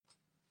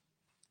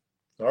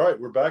All right,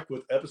 we're back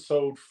with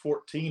episode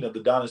 14 of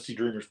the Dynasty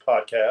Dreamerz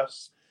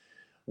podcast.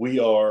 We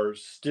are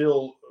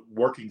still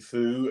working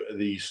through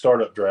the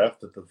startup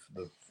draft that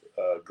the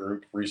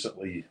group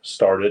recently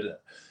started.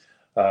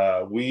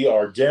 We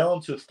are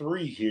down to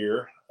 3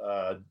 here.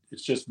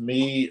 It's just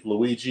me,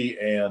 Luigi,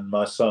 and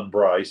my son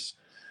Bryce.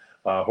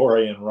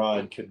 Jorge and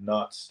Ryan could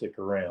not stick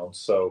around.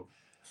 So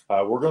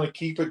we're going to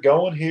keep it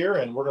going here,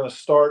 and we're going to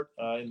start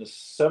in the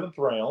 7th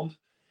round.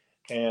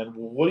 And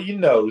what do you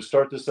know, to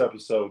start this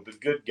episode, the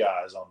good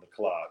guys on the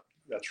clock.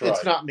 That's right.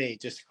 It's not me,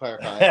 just to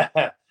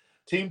clarify.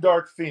 Team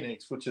Dark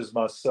Phoenix, which is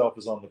myself,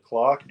 is on the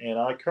clock. And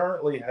I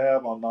currently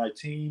have on my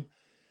team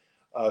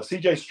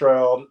C.J.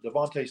 Stroud,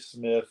 Devontae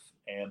Smith,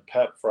 and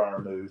Pat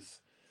Freiermuth.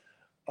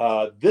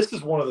 This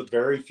is one of the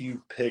very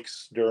few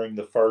picks during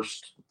the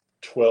first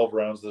 12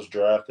 rounds of this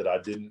draft that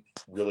I didn't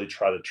really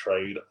try to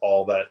trade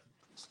all that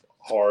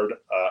hard.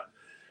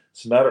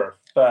 As a matter of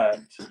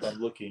fact, I'm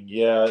looking,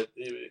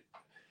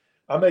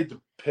 I made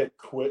the pick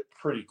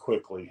pretty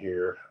quickly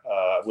here.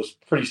 I was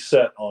pretty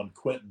set on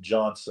Quentin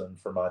Johnson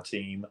for my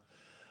team.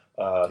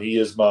 He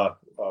is my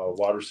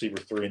wide receiver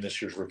 3 in this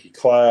year's rookie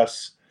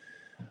class.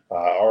 I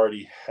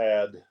already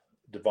had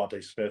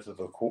Devontae Smith at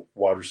the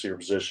wide receiver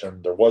position.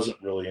 There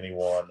wasn't really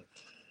anyone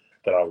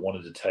that I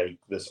wanted to take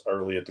this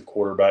early at the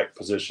quarterback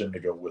position to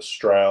go with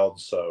Stroud.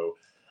 So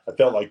I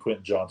felt like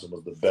Quentin Johnson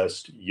was the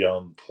best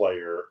young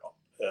player,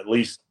 at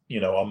least,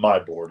 on my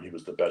board. He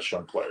was the best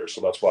young player.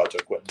 So that's why I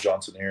took Quentin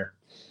Johnson here.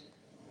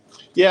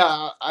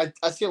 Yeah,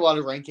 I see a lot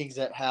of rankings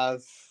that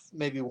have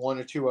maybe 1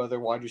 or 2 other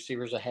wide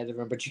receivers ahead of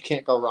him, but you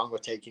can't go wrong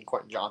with taking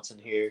Quentin Johnson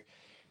here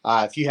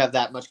if you have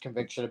that much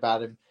conviction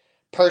about him.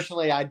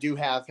 Personally, I do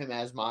have him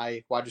as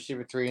my wide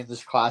receiver 3 in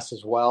this class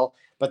as well,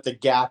 but the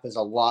gap is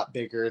a lot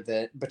bigger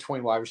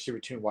between wide receiver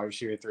 2 and wide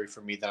receiver 3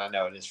 for me than I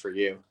know it is for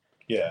you.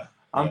 Yeah.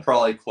 I'm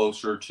probably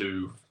closer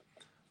to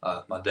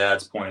my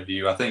dad's point of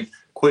view. I think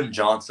Quentin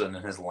Johnson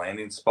and his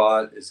landing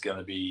spot is going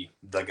to be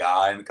the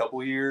guy in a couple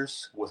of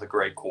years with a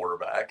great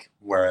quarterback,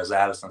 whereas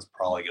Addison's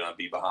probably going to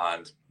be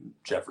behind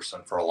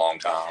Jefferson for a long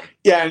time.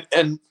 Yeah,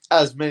 and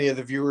as many of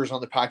the viewers on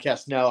the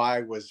podcast know,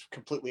 I was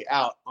completely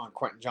out on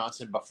Quentin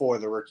Johnson before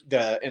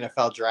the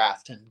NFL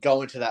draft, and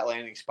going to that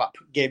landing spot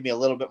gave me a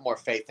little bit more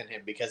faith in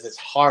him because it's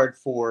hard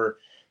for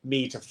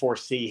me to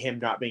foresee him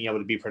not being able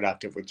to be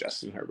productive with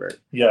Justin Herbert.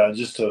 Yeah, and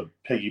just to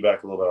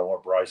piggyback a little bit on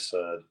what Bryce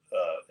said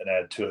and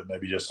add to it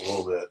maybe just a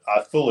little bit,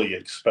 I fully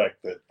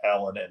expect that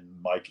Allen and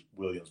Mike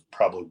Williams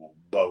probably will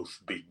both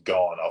be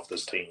gone off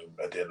this team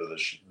at the end of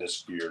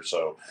this year.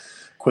 So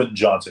Quentin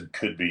Johnson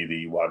could be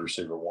the wide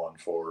receiver 1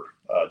 for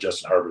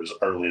Justin Herbert as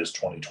early as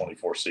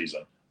 2024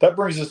 season. That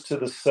brings us to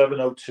the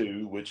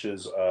 702, which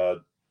is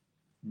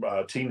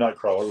Team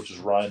Nightcrawler, which is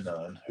Ryan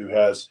Nunn, who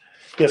has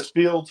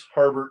Fields,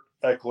 Herbert,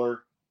 Eckler,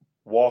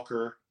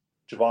 Walker,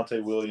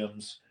 Javonte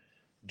Williams,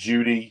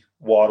 Judy,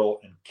 Waddle,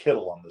 and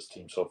Kittle on this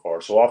team so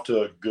far. So off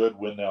to a good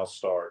win-now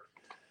start.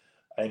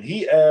 And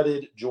he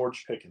added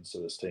George Pickens to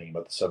this team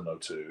at the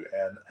 702.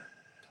 And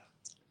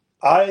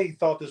I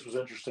thought this was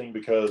interesting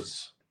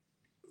because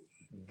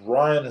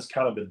Ryan has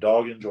kind of been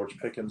dogging George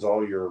Pickens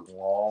all year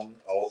long,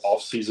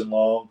 off season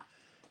long.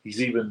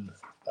 He's even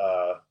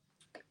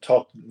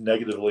talked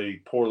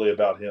poorly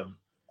about him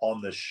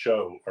on this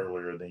show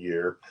earlier in the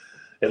year,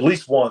 at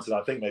least once, and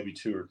I think maybe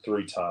 2 or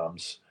 3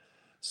 times.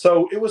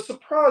 So it was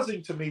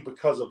surprising to me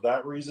because of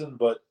that reason,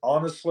 but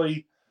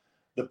honestly,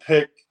 the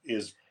pick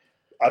is,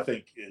 I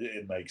think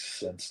it makes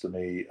sense to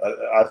me.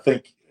 I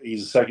think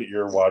he's a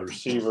second-year wide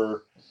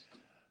receiver.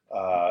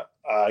 I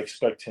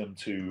expect him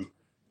to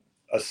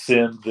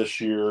ascend this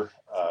year,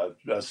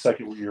 as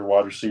second-year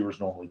wide receivers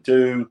normally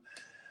do.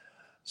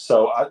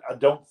 So I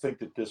don't think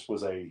that this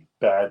was a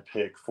bad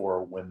pick for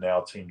a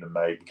win-now team to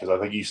make, because I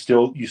think you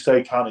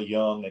stay kind of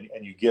young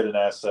and you get an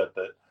asset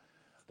that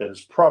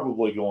is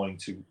probably going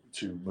to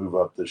move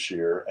up this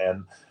year.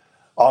 And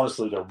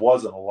honestly, there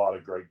wasn't a lot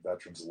of great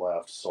veterans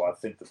left, so I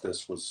think that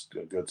this was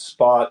a good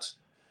spot.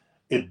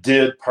 It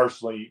did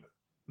personally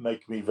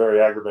make me very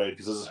aggravated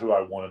because this is who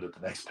I wanted at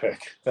the next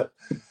pick.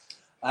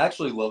 I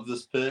actually love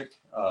this pick.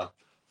 I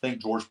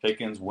think George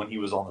Pickens, when he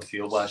was on the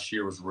field last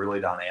year, was really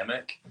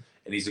dynamic,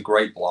 and he's a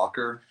great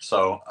blocker.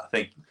 So I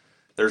think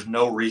there's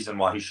no reason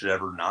why he should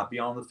ever not be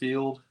on the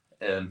field.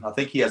 And I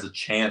think he has a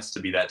chance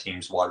to be that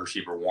team's wide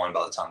receiver 1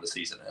 by the time the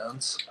season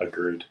ends.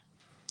 Agreed.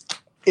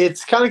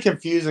 It's kind of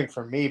confusing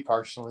for me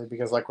personally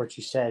because, like what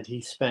you said,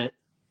 he spent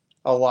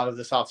a lot of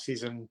this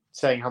offseason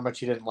saying how much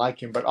he didn't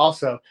like him. But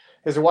also,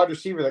 there's a wide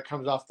receiver that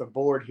comes off the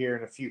board here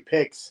in a few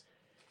picks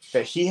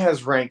that he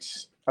has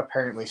ranked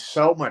apparently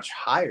so much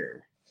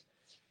higher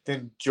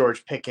than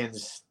George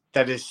Pickens.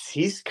 That is,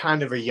 he's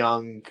kind of a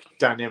young,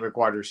 dynamic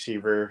wide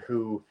receiver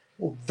who –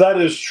 that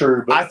is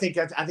true, but I think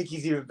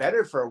he's even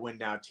better for a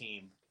win-now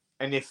team.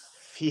 And if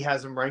he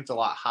has him ranked a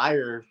lot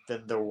higher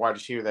than the wide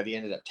receiver that he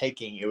ended up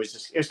taking, it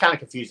was kind of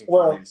confusing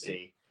for me to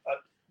see.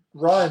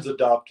 Ryan's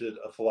adopted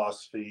a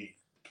philosophy,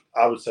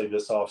 I would say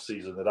this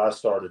offseason, that I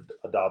started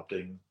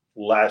adopting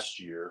last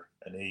year,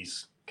 and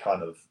he's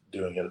kind of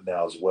doing it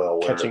now as well.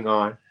 Catching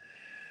on.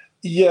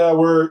 Yeah,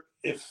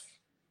 if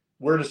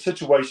we're in a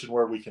situation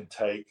where we can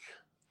take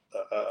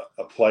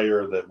a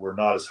player that we're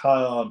not as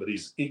high on, but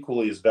he's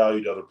equally as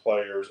valued to other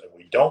players, and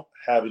we don't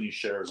have any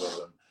shares of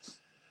him.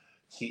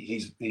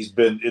 He's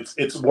been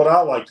it's what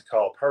I like to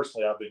call,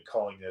 personally, I've been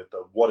calling it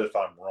the "what if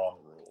I'm wrong"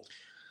 rule.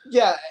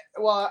 Yeah,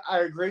 well, I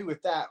agree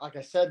with that. Like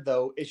I said,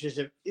 though, it's just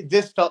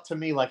this felt to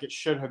me like it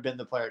should have been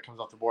the player that comes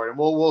off the board, and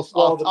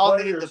I'll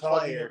name the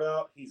player.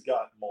 About, he's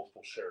got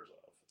multiple shares of.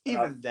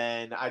 Even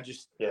then, I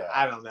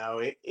don't know.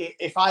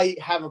 If I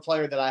have a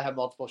player that I have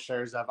multiple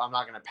shares of, I'm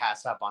not going to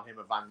pass up on him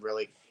if I'm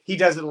really. He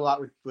does it a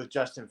lot with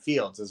Justin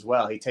Fields as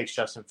well. He takes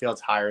Justin Fields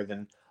higher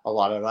than a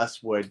lot of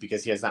us would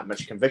because he has that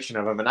much conviction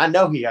of him, and I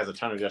know he has a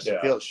ton of Justin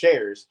Fields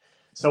shares.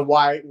 So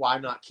why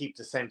not keep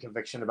the same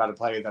conviction about a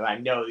player that I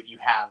know that you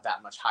have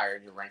that much higher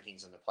in your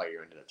rankings than the player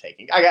you ended up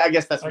taking? I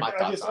guess that's my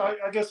thoughts on it.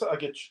 I guess I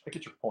get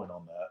your point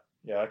on that.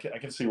 Yeah, I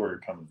can see where you're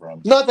coming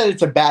from. Not that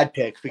it's a bad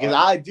pick because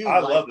I do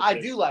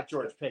like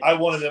George Pickens. I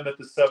wanted him at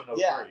the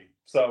 703. Yeah.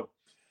 So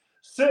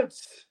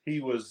since he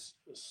was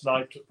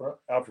sniped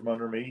out from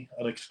under me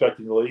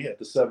unexpectedly at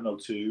the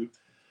 702,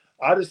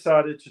 I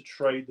decided to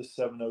trade the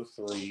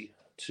 703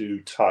 to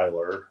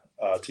Tyler,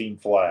 Team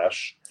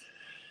Flash,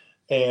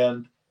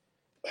 and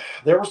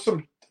there was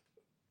some.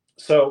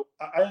 So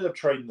I ended up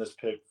trading this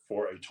pick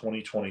for a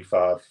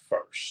 2025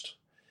 first,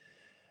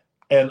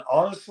 and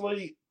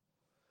honestly,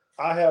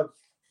 I had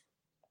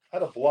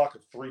a block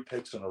of 3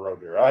 picks in a row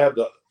here. I had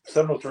the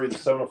 703, the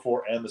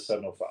 704, and the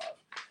 705.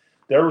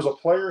 There was a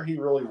player he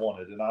really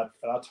wanted, and I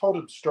told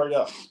him straight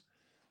up,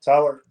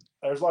 Tyler,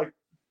 there's like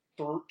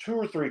 2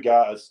 or 3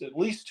 guys, at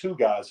least 2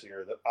 guys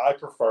here that I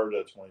prefer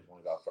to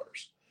 2025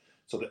 first.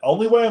 So the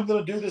only way I'm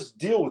going to do this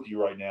deal with you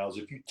right now is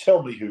if you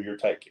tell me who you're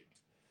taking.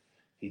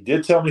 He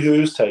did tell me who he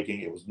was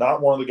taking. It was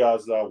not one of the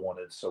guys that I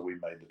wanted, so we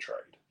made the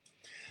trade.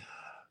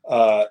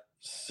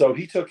 So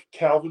he took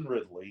Calvin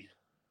Ridley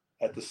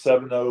at the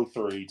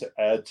 703 to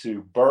add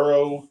to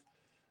Burrow,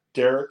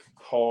 Derek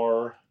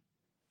Carr,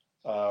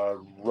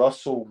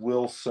 Russell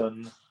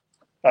Wilson.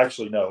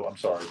 Actually, no, I'm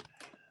sorry.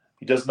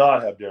 He does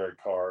not have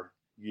Derek Carr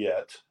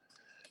yet.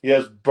 He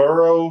has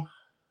Burrow.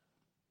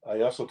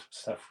 He also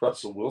doesn't have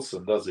Russell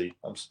Wilson, does he?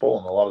 I'm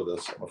spoiling a lot of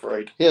this, I'm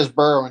afraid. He has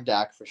Burrow and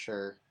Dak for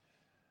sure.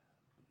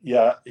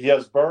 Yeah, he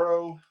has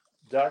Burrow,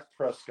 Dak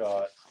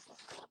Prescott,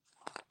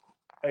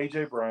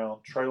 A.J. Brown,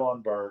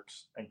 Treylon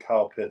Burks, and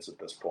Kyle Pitts at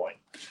this point.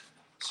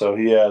 So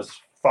he has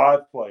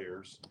 5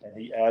 players, and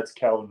he adds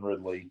Calvin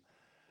Ridley.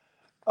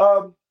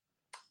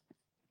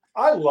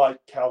 I like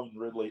Calvin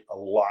Ridley a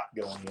lot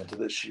going into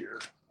this year.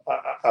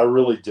 I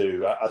really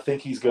do. I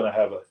think he's going to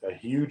have a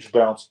huge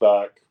bounce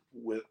back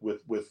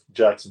with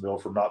Jacksonville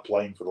from not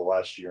playing for the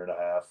last year and a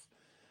half.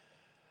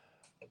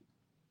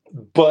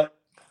 But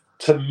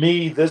to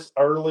me, this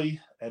early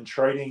and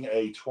trading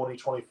a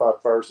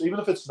 2025 first, even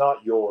if it's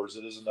not yours,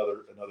 it is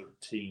another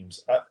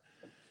team's.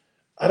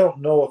 I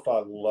don't know if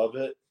I love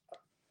it.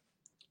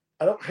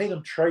 I don't hate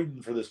him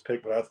trading for this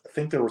pick, but I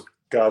think there was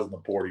guys on the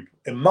board,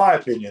 in my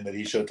opinion, that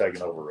he should have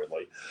taken over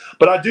Ridley.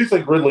 But I do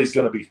think Ridley's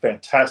going to be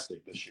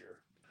fantastic this year.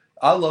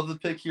 I love the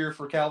pick here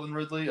for Calvin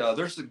Ridley.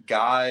 There's a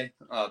guy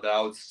that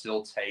I would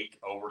still take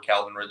over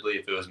Calvin Ridley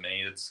if it was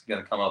me that's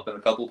going to come up in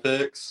a couple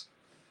picks.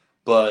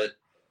 But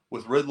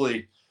with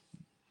Ridley,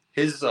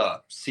 his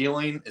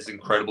ceiling is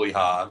incredibly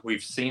high.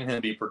 We've seen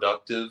him be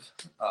productive.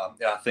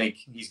 I think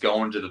he's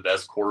going to the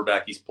best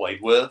quarterback he's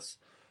played with.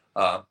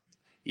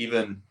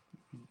 Even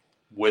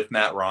with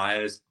Matt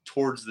Ryan, is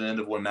towards the end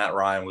of when Matt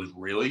Ryan was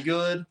really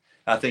good.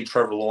 I think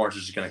Trevor Lawrence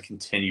is just going to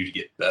continue to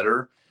get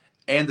better.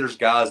 And there's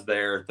guys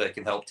there that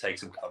can help take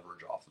some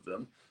coverage off of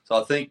him.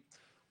 So I think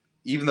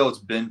even though it's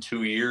been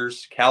 2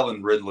 years,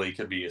 Calvin Ridley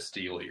could be a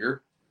steal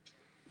here.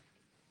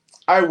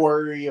 I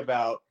worry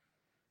about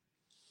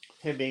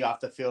him being off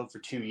the field for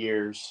 2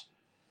 years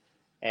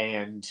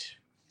and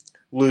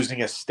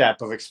losing a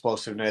step of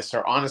explosiveness.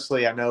 Or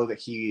honestly, I know that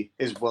he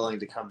is willing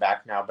to come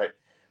back now, but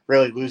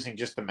really losing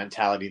just the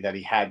mentality that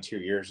he had 2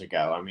 years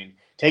ago. I mean,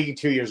 taking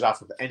 2 years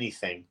off of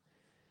anything,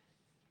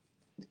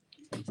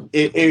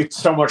 it's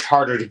so much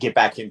harder to get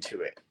back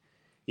into it.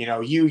 You know,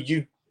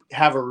 you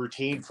have a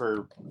routine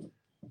for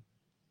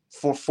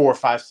 4,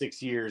 5,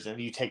 6 years,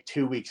 and you take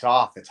 2 weeks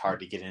off, it's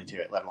hard to get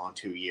into it, let alone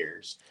 2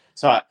 years.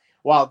 So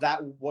while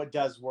what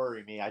does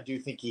worry me, I do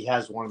think he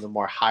has one of the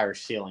more higher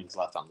ceilings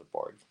left on the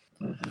board.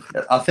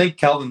 I think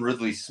Calvin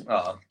Ridley's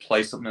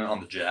placement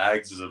on the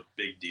Jags is a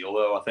big deal,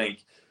 though. I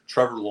think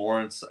Trevor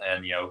Lawrence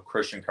and,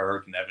 Christian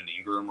Kirk and Evan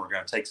Ingram are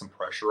going to take some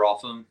pressure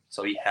off him,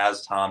 so he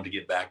has time to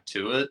get back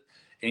to it.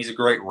 And he's a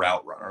great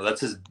route runner. That's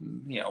his,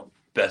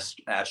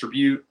 best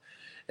attribute.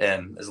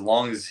 And as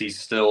long as he's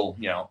still,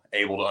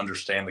 able to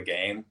understand the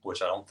game,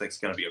 which I don't think is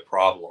going to be a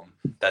problem,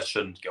 that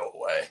shouldn't go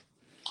away.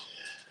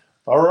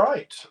 All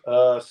right.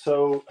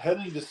 So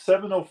heading to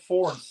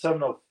 704 and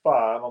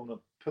 705, I'm going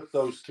to put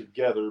those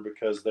together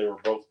because they were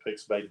both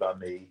picks made by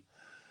me.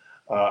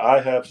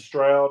 I have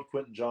Stroud,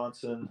 Quentin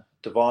Johnson,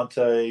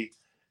 Devontae,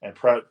 and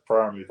Pratt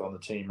Freiermuth on the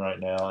team right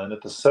now. And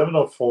at the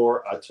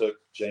 704, I took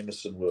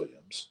Jamison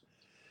Williams.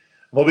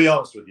 I'm going to be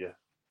honest with you.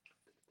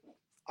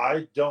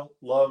 I don't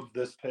love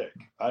this pick.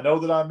 I know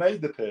that I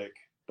made the pick,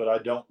 but I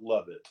don't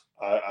love it.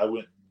 I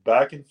went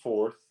back and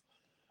forth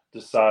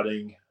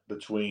deciding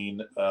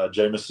between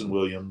Jamison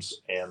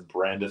Williams and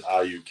Brandon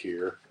Ayuk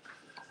here.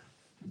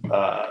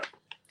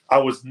 I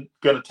was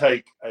going to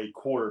take a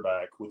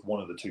quarterback with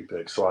one of the two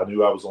picks, so I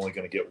knew I was only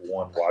going to get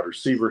one wide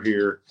receiver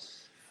here.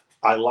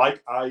 I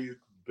like Ayuk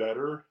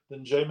better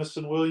than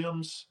Jamison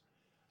Williams,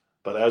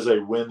 but as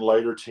a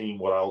win-later team,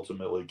 what I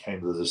ultimately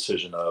came to the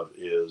decision of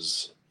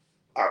is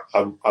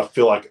I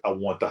feel like I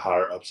want the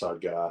higher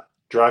upside guy.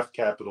 Draft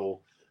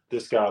capital,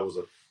 this guy was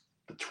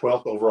the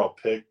 12th overall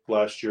pick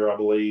last year, I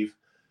believe.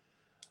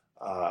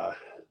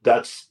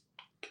 That's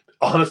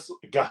honestly,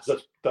 guys,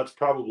 that's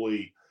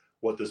probably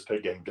what this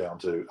pick came down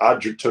to. I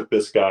took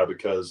this guy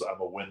because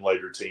I'm a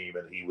win-later team,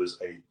 and he was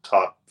a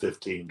top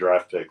 15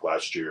 draft pick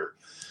last year.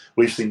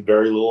 We've seen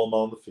very little of him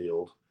on the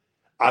field.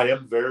 I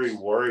am very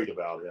worried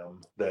about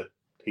him that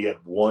he had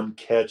one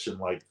catch in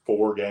like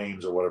 4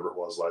 games or whatever it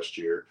was last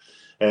year.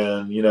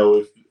 And,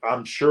 if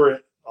I'm sure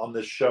on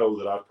this show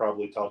that I've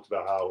probably talked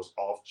about how I was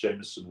off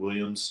Jamison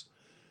Williams.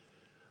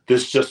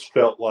 This just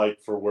felt like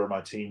for where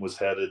my team was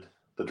headed,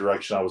 the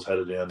direction I was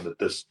headed in, that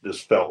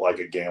this felt like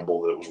a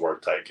gamble that it was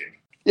worth taking.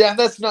 Yeah, and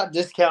that's not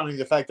discounting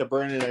the fact that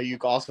Brandon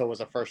Ayuk also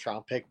was a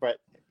first-round pick, but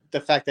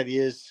the fact that he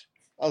is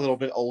a little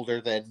bit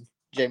older than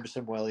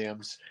Jamison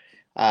Williams.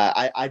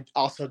 I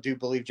also do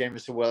believe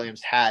Jamison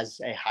Williams has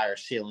a higher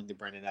ceiling than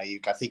Brandon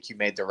Ayuk. I think you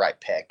made the right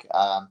pick.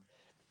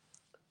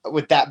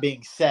 With that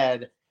being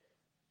said,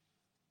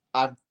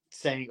 I'm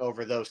saying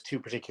over those two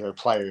particular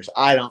players,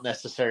 I don't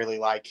necessarily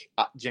like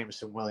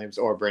Jamison Williams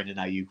or Brandon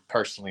Ayuk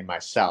personally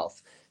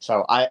myself.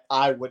 So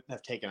I wouldn't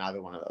have taken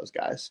either one of those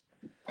guys.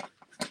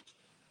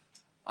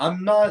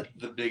 I'm not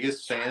the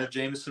biggest fan of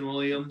Jamison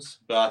Williams,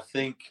 but I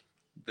think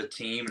the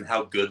team and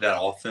how good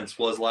that offense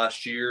was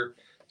last year,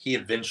 he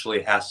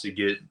eventually has to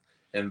get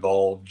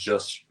involved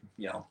just,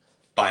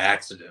 by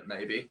accident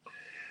maybe.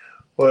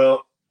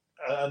 Well,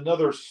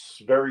 another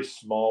very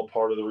small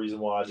part of the reason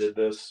why I did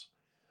this,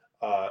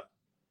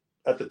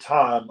 at the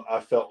time, I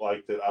felt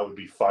like that I would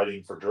be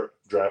fighting for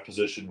draft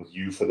position with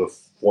you for the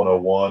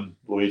 101,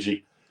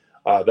 Luigi.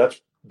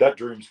 That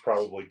dream's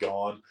probably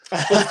gone.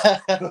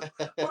 But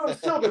I'm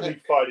still going to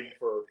be fighting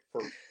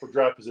for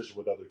draft position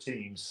with other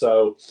teams.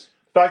 So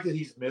the fact that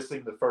he's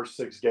missing the first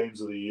 6 games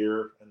of the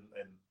year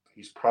and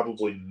he's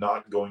probably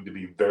not going to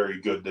be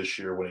very good this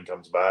year when he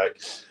comes back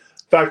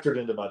factored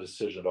into my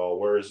decision at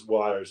all. Whereas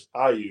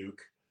Ayuk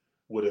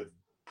would have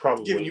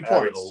probably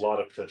added a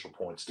lot of potential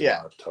points to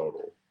my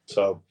total.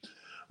 So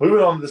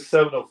moving on to the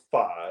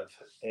 705,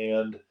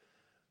 and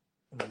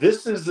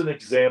this is an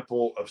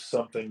example of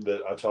something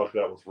that I talked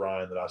about with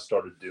Ryan that I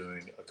started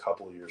doing a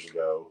couple of years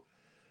ago.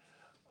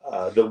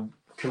 The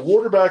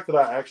quarterback that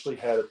I actually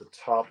had at the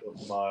top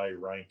of my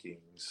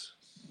rankings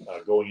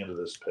going into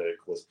this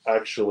pick was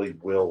actually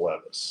Will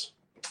Levis.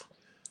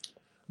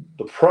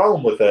 The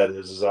problem with that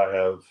is I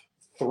have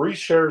 3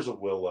 shares of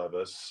Will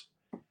Levis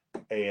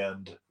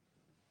and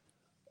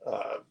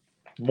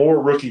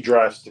more rookie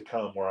drafts to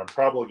come where I'm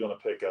probably going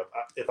to pick up.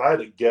 If I had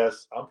to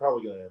guess, I'm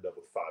probably going to end up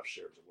with 5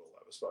 shares of Will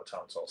Levis by the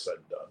time it's all said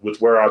and done, with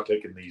where I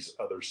pick in these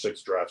other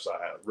 6 drafts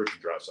I have, rookie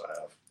drafts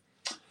I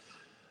have.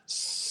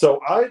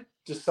 So I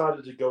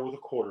decided to go with a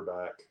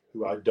quarterback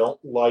who I don't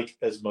like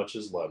as much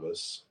as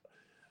Levis.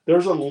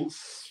 There's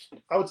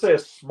I would say a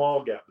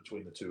small gap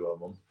between the two of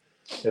them.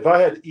 If I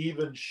had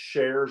even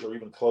shares or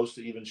even close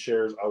to even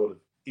shares, I would have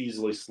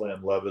easily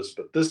slammed Levis.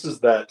 But this is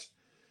the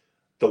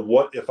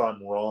what if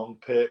I'm wrong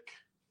pick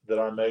that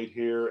I made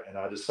here, and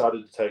I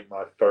decided to take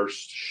my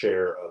first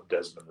share of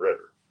Desmond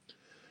Ridder.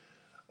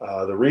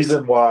 The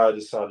reason why I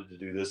decided to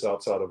do this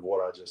outside of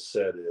what I just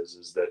said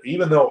is that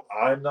even though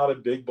I'm not a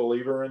big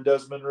believer in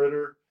Desmond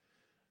Ridder,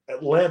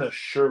 Atlanta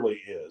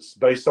surely is,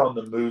 based on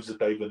the moves that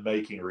they've been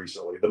making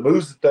recently. The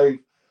moves that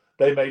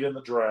they made in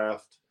the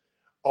draft,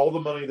 all the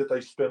money that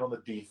they spent on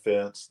the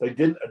defense. They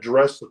didn't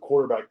address the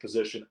quarterback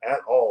position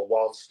at all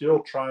while still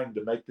trying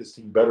to make this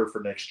team better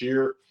for next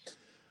year.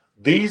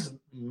 These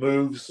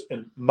moves,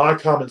 and my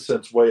common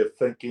sense way of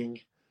thinking,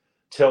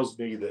 tells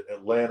me that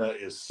Atlanta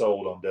is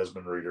sold on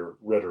Desmond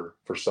Ridder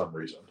for some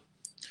reason.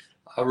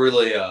 I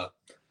really,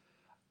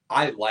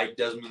 I like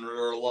Desmond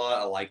Ridder a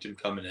lot. I liked him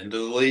coming into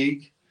the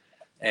league.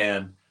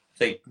 And I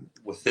think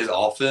with his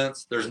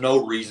offense, there's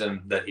no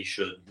reason that he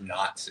should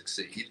not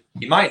succeed.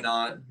 He might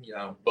not,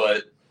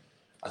 but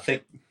I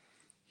think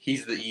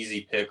he's the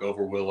easy pick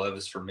over Will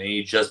Levis for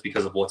me just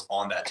because of what's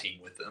on that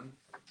team with him.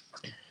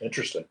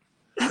 Interesting.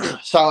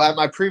 So at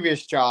my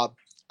previous job,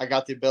 I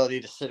got the ability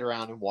to sit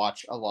around and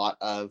watch a lot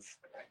of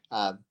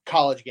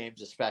college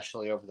games,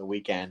 especially over the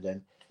weekend.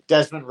 And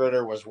Desmond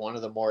Ridder was one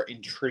of the more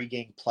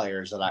intriguing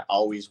players that I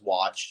always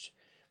watched,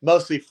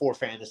 mostly for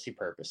fantasy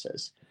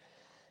purposes.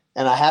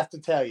 And I have to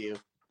tell you,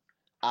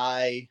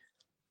 I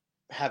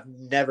have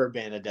never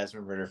been a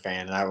Desmond Ridder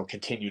fan, and I will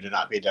continue to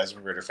not be a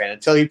Desmond Ridder fan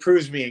until he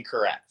proves me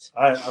incorrect.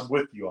 I'm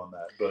with you on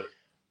that. But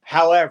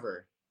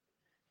however,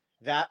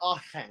 that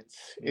offense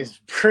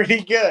is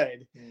pretty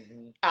good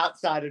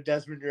outside of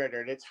Desmond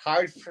Ridder. And it's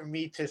hard for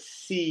me to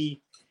see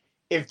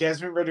if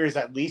Desmond Ridder is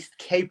at least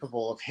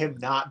capable of him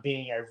not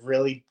being a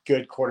really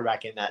good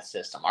quarterback in that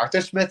system.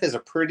 Arthur Smith is a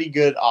pretty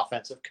good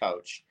offensive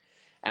coach.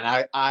 And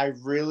I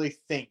really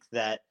think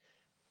that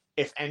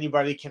if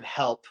anybody can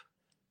help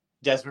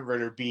Desmond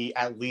Ridder be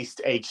at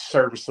least a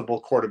serviceable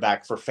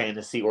quarterback for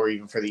fantasy or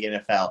even for the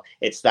NFL,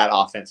 it's that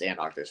offense and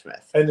Arthur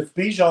Smith. And if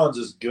Bijan's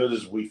as good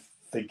as we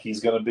think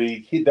he's going to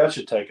be, that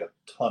should take a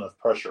ton of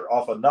pressure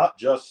off of not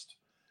just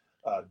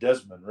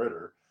Desmond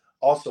Ridder,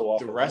 also off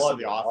The of rest of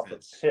London, the off of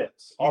offense.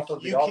 Pitts, off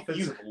of the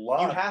offensive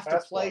line.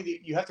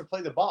 You have to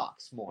play the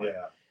box more.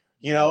 Yeah.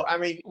 You know, I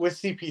mean, with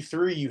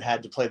CP3, you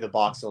had to play the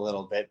box a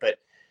little bit, but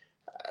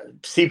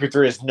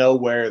CP3 is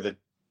nowhere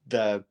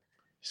the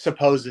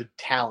supposed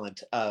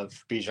talent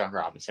of Bijan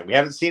Robinson. We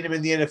haven't seen him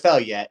in the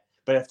NFL yet,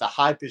 but if the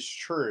hype is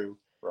true,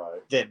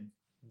 right, then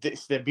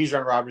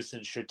Bijan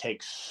Robinson should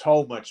take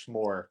so much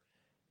more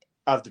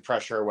of the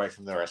pressure away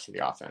from the rest of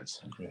the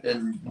offense.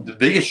 And the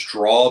biggest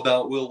draw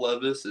about Will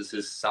Levis is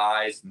his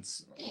size and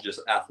just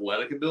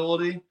athletic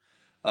ability.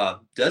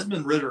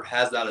 Desmond Ridder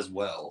has that as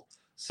well.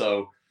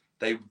 So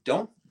they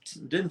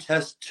didn't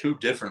test too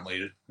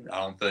differently, I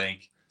don't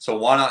think. So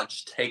why not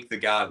just take the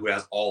guy who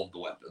has all of the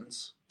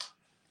weapons,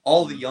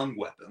 all the young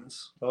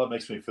weapons? Well, that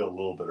makes me feel a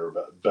little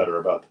better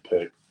about the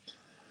pick.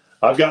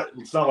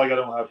 It's not like I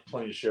don't have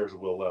plenty of shares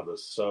of Will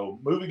Levis. So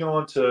moving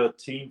on to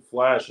Team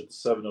Flash at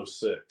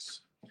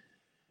 706.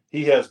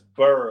 He has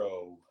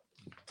Burrow,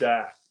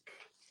 Dak,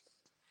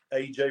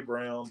 A.J.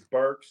 Brown,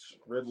 Burks,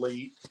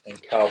 Ridley,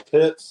 and Kyle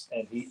Pitts.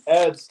 And he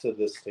adds to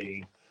this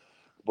team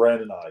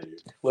Brandon Ayuk.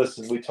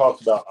 Listen, we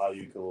talked about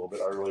Ayuk a little bit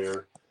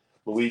earlier.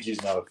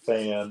 Luigi's not a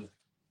fan.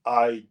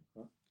 I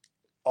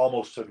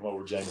almost took him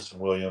over Jameson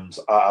Williams.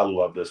 I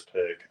love this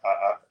pick.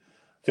 I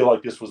feel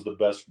like this was the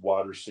best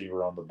wide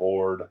receiver on the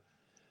board.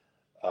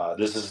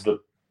 This is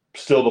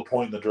still the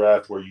point in the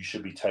draft where you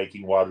should be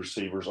taking wide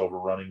receivers over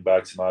running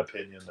backs, in my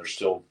opinion. There's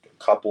still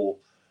a couple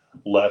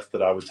left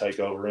that I would take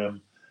over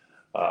him.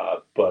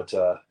 But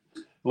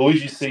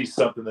Luigi sees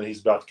something that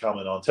he's about to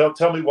comment on.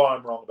 Tell me why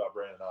I'm wrong about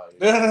Brandon Ayuk.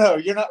 No,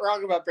 you're not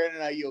wrong about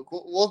Brandon Ayuk.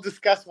 We'll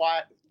discuss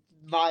why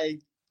my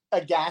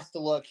aghast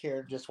look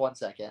here in just 1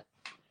 second.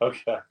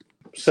 Okay.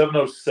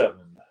 707.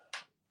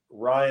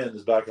 Ryan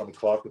is back on the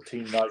clock with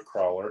Team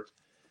Nightcrawler.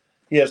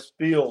 He has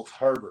Fields,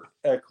 Herbert,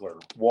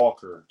 Eckler,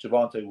 Walker,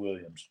 Javonte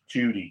Williams,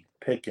 Judy,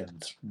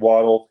 Pickens,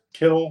 Waddle,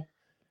 Kittle.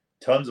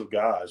 Tons of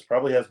guys.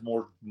 Probably has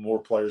more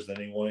players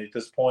than anyone at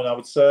this point, I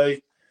would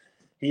say.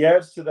 He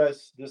adds to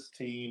this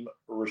team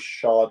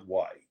Rachaad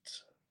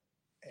White.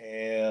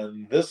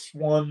 And this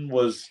one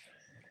was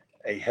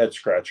a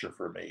head-scratcher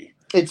for me.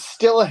 It's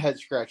still a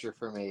head-scratcher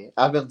for me.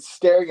 I've been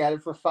staring at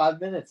it for 5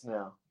 minutes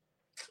now.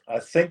 I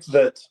think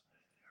that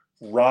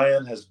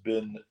Ryan has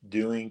been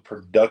doing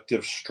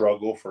productive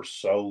struggle for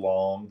so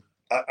long.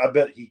 I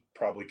bet he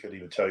probably could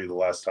even tell you the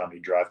last time he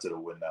drafted a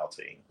win now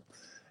team.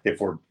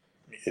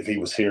 If he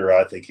was here,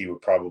 I think he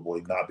would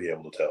probably not be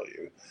able to tell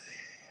you.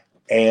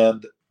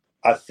 And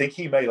I think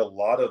he made a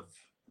lot of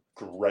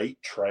great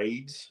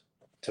trades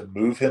to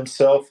move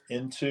himself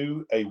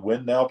into a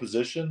win now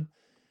position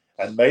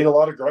and made a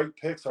lot of great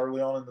picks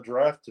early on in the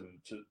draft to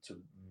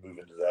move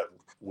into that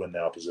win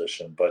now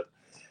position. But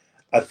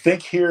I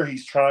think here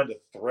he's trying to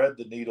thread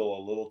the needle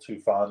a little too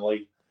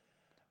finely.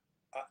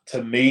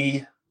 To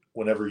me,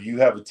 whenever you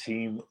have a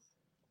team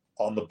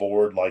on the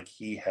board like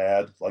he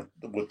had, like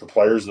with the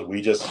players that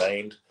we just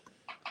named,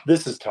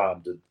 this is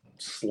time to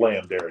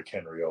slam Derrick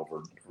Henry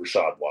over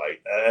Rachaad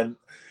White. And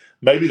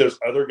maybe there's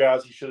other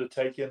guys he could have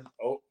taken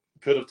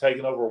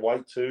over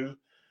White too.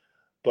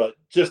 But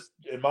just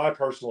in my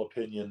personal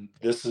opinion,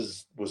 this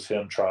was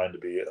him trying to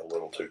be a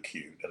little too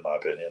cute, in my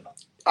opinion.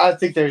 I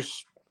think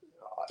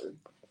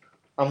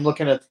I'm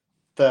looking at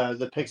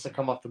the picks that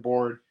come off the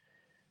board.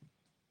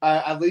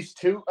 At least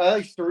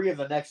three of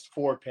the next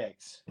 4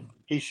 picks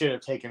he should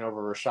have taken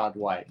over Rachaad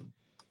White.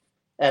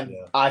 And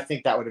yeah. I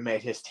think that would have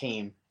made his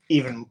team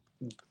even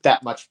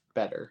that much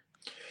better.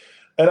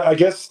 And I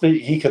guess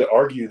he could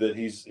argue that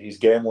he's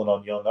gambling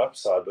on young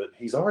upside, but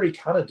he's already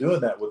kind of doing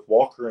that with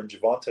Walker and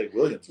Javonte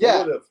Williams. Yeah.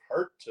 What would have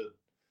hurt to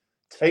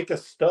take a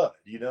stud,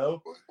 you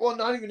know? Well,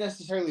 not even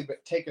necessarily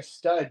but take a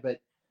stud,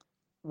 but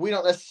we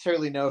don't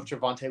necessarily know if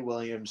Javonte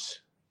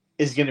Williams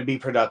is going to be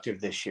productive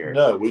this year.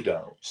 No, we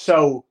don't.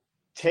 So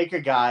take a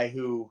guy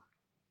who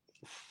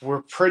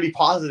we're pretty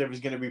positive is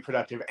going to be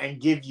productive and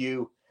give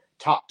you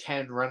top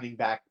 10 running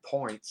back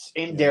points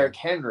in Derrick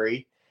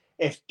Henry.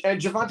 If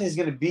Javonte is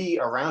going to be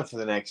around for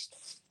the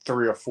next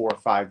 3 or 4 or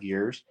 5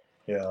 years,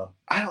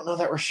 I don't know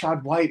that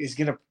Rachaad White is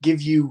going to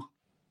give you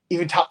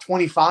even top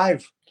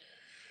 25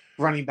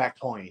 running back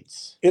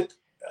points.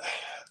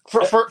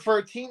 For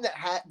a team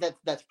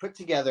that's put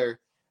together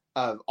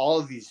all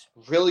of these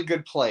really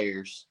good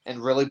players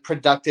and really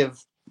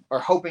productive or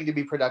hoping to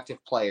be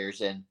productive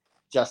players in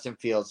Justin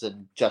Fields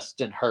and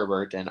Justin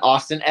Herbert and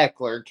Austin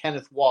Eckler and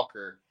Kenneth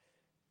Walker,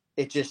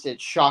 it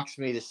shocks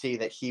me to see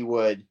that he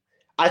would.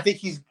 I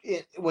think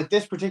with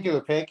this particular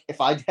pick,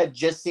 if I had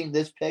just seen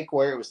this pick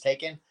where it was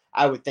taken,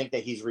 I would think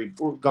that he's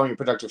going to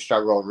productive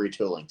struggle of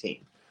retooling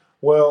team.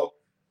 Well,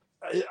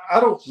 I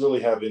don't really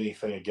have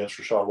anything against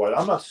Rachaad White.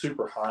 I'm not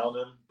super high on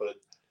him, but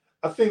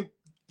I think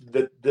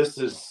that this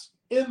is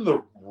in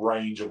the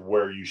range of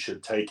where you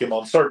should take him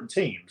on certain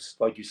teams,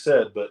 like you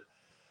said. But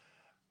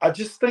I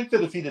just think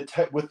that if he'd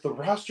have with the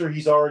roster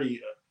he's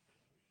already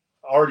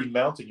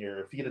mounting here,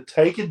 if he'd have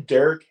taken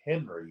Derrick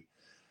Henry,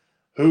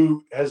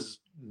 who has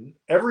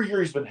every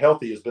year he's been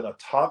healthy, has been a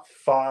top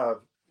 5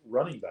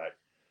 running back.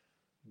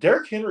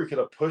 Derrick Henry could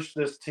have pushed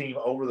this team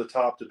over the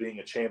top to being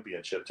a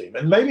championship team.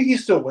 And maybe he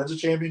still wins a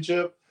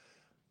championship,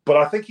 but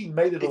I think he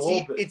made it a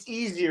little bit. It's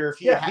easier if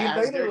you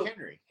have Derrick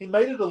Henry. He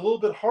made it a little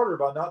bit harder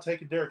by not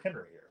taking Derrick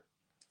Henry here.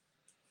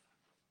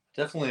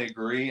 Definitely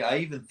agree. I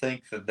even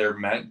think that there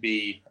might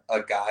be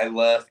a guy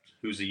left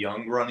who's a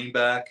young running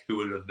back who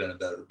would have been a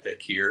better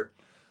pick here.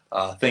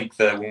 I think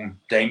that when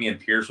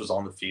Dameon Pierce was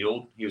on the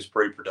field, he was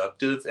pretty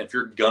productive. If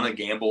you're going to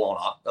gamble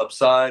on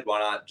upside, why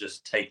not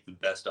just take the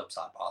best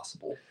upside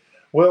possible?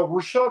 Well,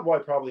 Rachaad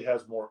White probably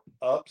has more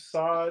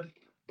upside,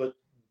 but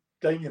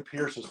Dameon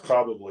Pierce is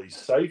probably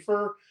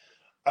safer.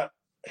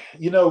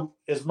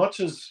 As much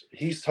as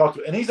he's talked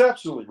 – and he's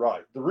absolutely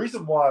right. The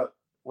reason why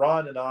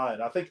Ryan and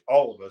I think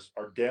all of us,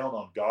 are down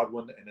on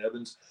Godwin and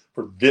Evans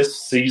for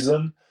this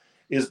season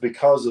is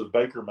because of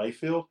Baker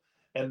Mayfield.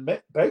 And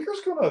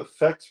Baker's going to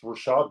affect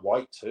Rachaad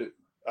White too.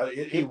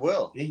 He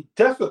will. He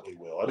definitely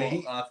will.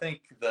 I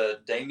think the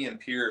Dameon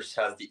Pierce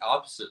has the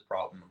opposite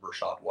problem of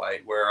Rachaad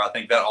White, where I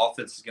think that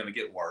offense is going to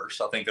get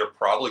worse. I think they're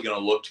probably going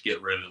to look to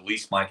get rid of at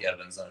least Mike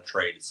Evans in a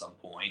trade at some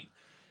point,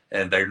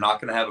 and they're not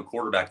going to have a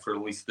quarterback for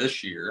at least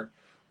this year.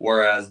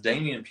 Whereas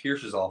Dameon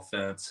Pierce's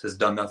offense has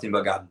done nothing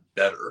but gotten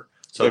better.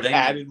 So they've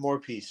added more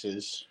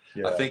pieces.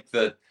 Yeah. I think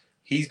that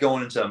he's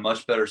going into a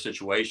much better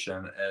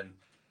situation, and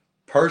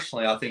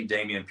personally, I think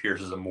Dameon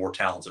Pierce is a more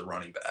talented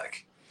running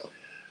back.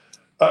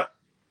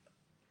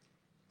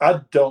 I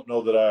don't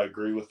know that I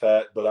agree with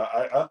that,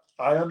 but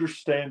I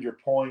understand your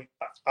point.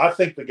 I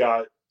think the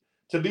guy,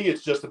 to me,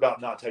 it's just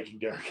about not taking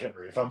Derrick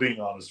Henry, if I'm being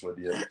honest with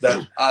you.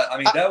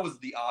 That was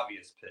the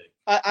obvious pick.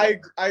 I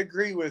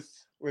agree with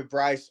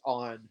Bryce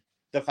on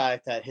the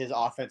fact that his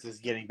offense is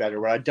getting better.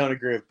 What I don't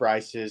agree with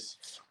Bryce is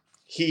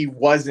he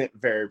wasn't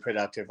very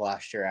productive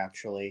last year,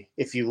 actually.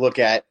 If you look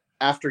at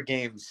after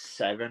game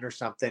 7 or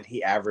something,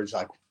 he averaged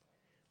like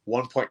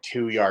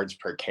 1.2 yards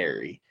per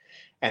carry.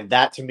 And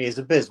that to me is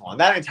abysmal. And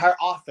that entire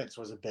offense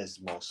was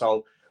abysmal.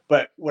 So,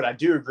 but what I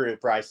do agree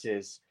with Bryce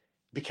is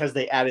because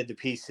they added the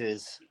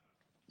pieces,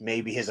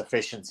 maybe his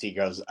efficiency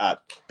goes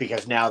up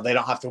because now they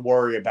don't have to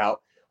worry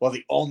about, well,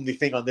 the only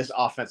thing on this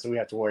offense that we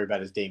have to worry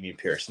about is Dameon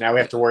Pierce. Now we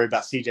have to worry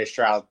about CJ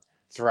Stroud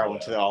throwing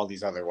to all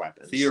these other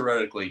weapons.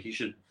 Theoretically, he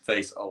should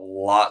face a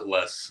lot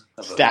less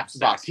of stacked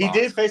box. He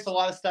did face a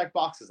lot of stacked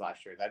boxes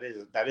last year.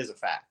 That is a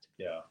fact.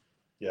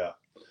 Yeah.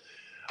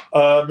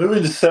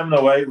 Moving to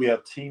 708, we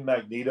have Team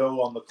Magneto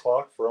on the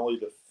clock for only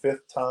the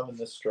 5th time in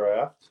this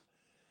draft.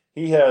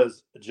 He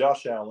has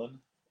Josh Allen,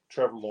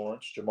 Trevor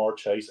Lawrence, Jamar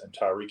Chase, and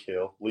Tyreek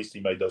Hill. At least he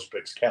made those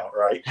picks count,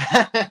 right?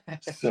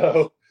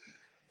 So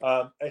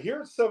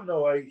here at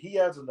 708, he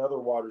adds another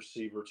wide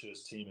receiver to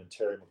his team in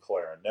Terry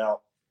McLaurin.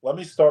 Now, let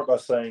me start by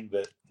saying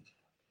that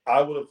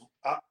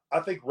I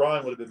think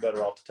Ryan would have been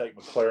better off to take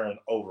McLaurin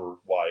over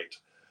White.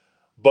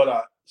 But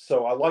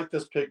I like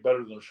this pick better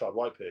than the Rachaad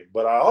White pick.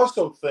 But I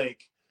also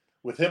think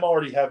with him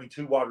already having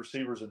 2 wide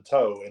receivers in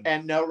tow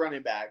and no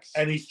running backs,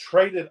 and he's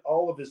traded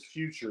all of his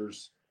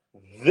futures,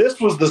 this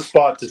was the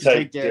spot to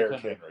take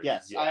Derrick Henry.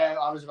 Yes, yeah.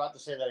 I was about to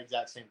say that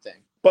exact same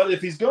thing. But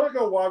if he's going to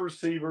go wide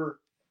receiver,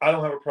 I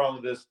don't have a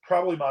problem with this.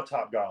 Probably my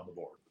top guy on the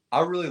board.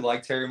 I really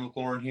like Terry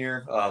McLaurin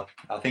here. I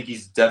think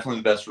he's definitely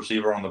the best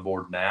receiver on the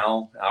board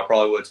now. I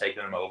probably would have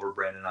taken him over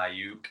Brandon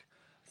Ayuk.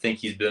 I think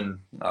he's been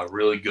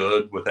really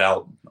good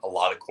without a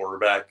lot of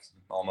quarterback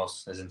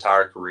almost his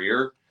entire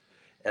career.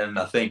 And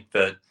I think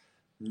that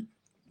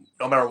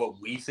no matter what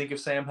we think of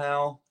Sam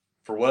Howell,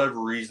 for whatever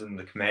reason,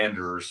 the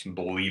Commanders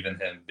believe in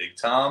him big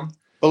time.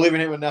 Believe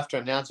in him enough to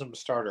announce him a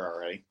starter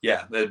already.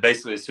 Yeah,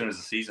 basically as soon as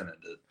the season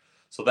ended.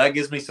 So that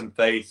gives me some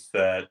faith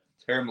that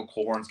Terry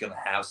McLaurin's going to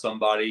have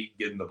somebody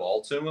getting the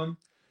ball to him.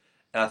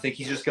 And I think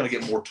he's just going to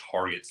get more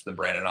targets than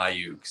Brandon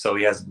Ayuk. So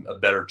he has a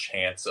better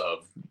chance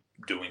of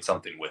doing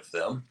something with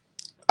them.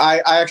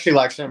 I actually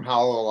like Sam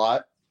Howell a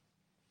lot.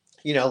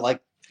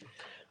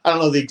 I don't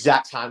know the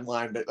exact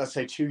timeline, but let's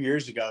say 2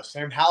 years ago,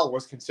 Sam Howell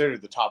was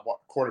considered the top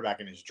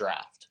quarterback in his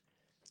draft.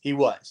 He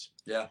was.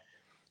 Yeah.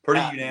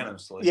 Pretty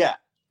unanimously. Yeah.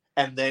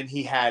 And then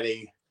he had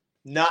a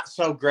not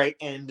so great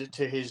end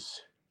to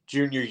his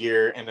junior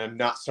year and a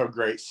not so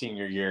great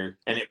senior year,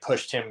 and it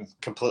pushed him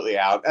completely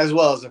out, as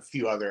well as a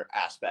few other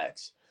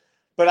aspects.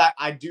 But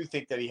I do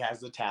think that he has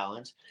the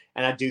talent,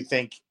 and I do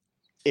think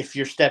if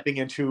you're stepping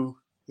into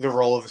the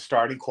role of a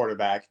starting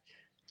quarterback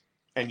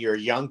and you're a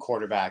young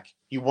quarterback,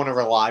 you want to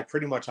rely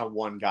pretty much on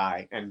one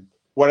guy. And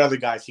what other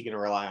guys he going to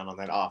rely on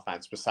that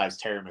offense besides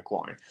Terry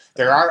McLaurin?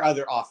 There are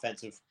other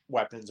offensive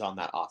weapons on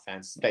that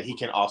offense that he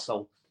can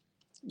also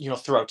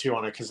throw to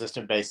on a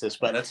consistent basis.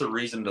 But and that's a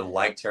reason to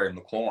like Terry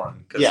McLaurin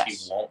because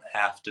Yes. he won't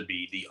have to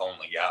be the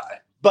only guy.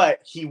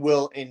 But he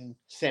will, in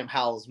Sam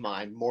Howell's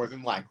mind, more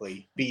than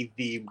likely be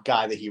the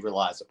guy that he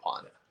relies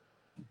upon.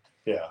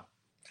 Yeah.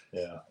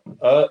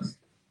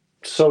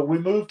 So we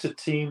move to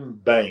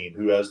Team Bain,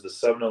 who has the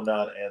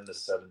 709 and the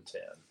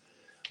 710.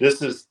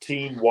 This is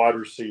team wide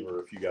receiver,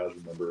 if you guys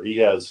remember. He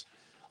has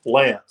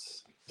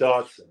Lance,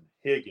 Dodson,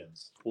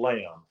 Higgins,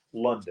 Lamb,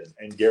 London,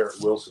 and Garrett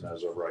Wilson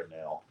as of right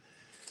now.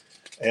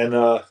 And,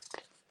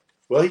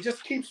 he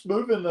just keeps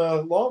moving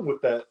along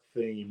with that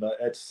theme.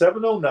 At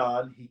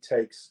 709, he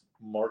takes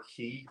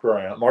Marquise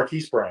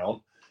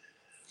Brown.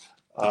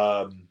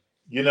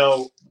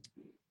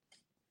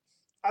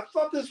 I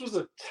thought this was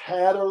a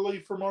tad early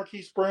for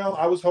Marquise Brown.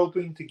 I was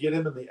hoping to get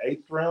him in the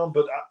 8th round,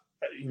 but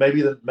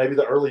maybe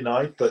the early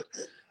 9th. But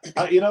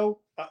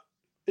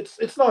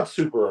it's not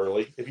super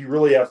early if you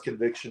really have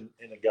conviction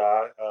in a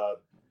guy.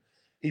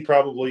 He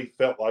probably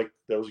felt like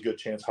there was a good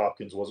chance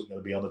Hopkins wasn't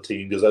going to be on the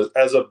team because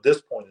as of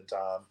this point in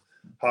time,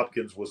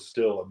 Hopkins was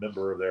still a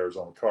member of the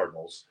Arizona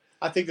Cardinals.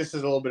 I think this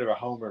is a little bit of a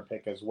homer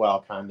pick as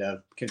well, kind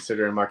of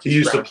considering Marquise He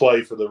used Brown to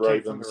play for the came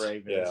Ravens. from the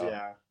Ravens.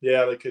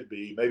 Yeah, they could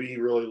be. Maybe he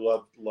really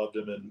loved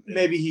him. In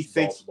maybe he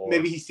thinks Baltimore.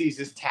 maybe he sees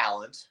his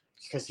talent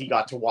because he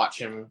got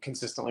to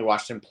consistently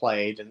watch him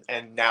played,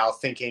 and now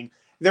thinking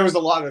there was a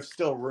lot of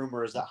still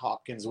rumors that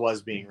Hopkins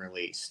was being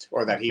released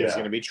or that he was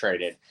going to be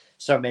traded.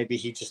 So maybe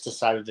he just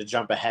decided to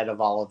jump ahead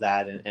of all of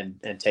that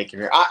and take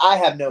him here.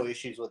 I have no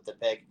issues with the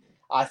pick.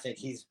 I think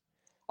he's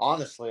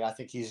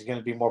going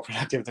to be more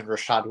productive than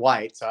Rachaad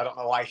White. So I don't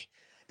know why.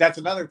 That's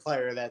another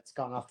player that's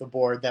gone off the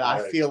board that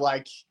I feel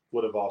like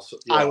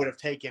I would have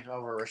taken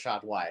over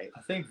Rachaad White.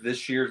 I think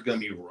this year is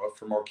going to be rough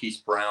for Marquise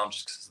Brown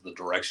just because of the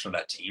direction of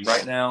that team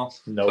right now.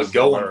 No, but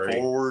going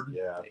forward,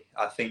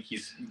 I think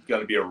he's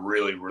going to be a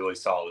really, really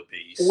solid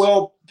piece.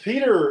 Well,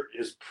 Peter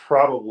is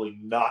probably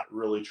not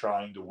really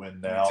trying to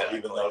win now,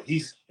 even though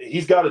he's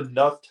got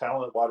enough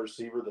talent wide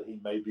receiver that he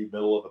may be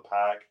middle of the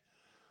pack.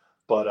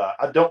 But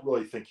I don't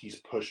really think he's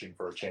pushing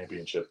for a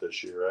championship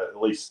this year. At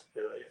least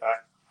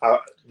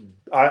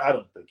I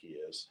don't think he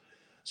is.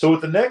 So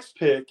with the next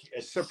pick,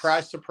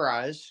 surprise,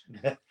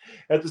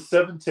 at the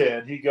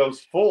 710, he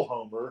goes full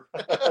homer.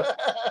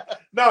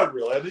 Not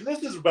really. I mean,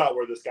 this is about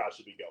where this guy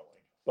should be going.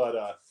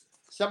 But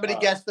somebody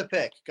guess the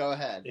pick. Go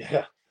ahead.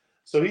 Yeah.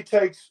 So he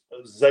takes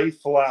Zay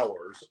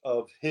Flowers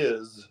of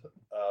his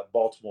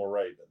Baltimore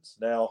Ravens.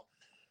 Now,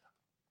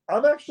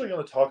 I'm actually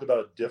going to talk about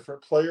a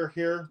different player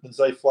here than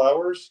Zay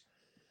Flowers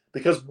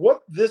because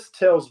what this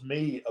tells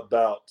me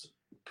about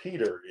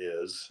Peter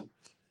is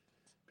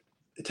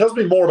it tells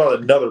me more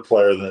about another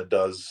player than it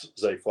does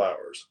Zay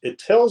Flowers. It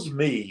tells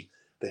me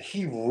that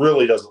he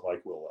really doesn't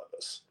like Will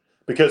Levis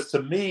because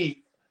to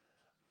me,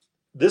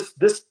 this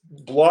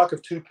block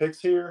of 2 picks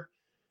here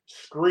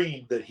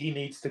screamed that he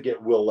needs to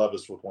get Will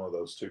Levis with one of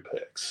those 2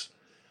 picks.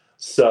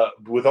 So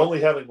with only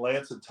having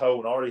Lance and Toe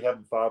and already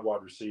having 5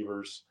 wide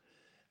receivers,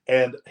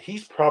 and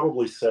he's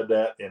probably said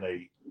that in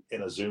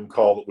a Zoom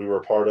call that we were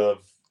a part of,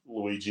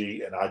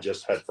 Luigi, and I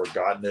just had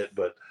forgotten it,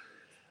 but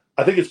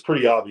I think it's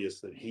pretty obvious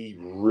that he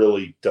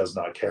really does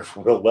not care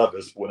for Will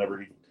Levis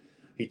whenever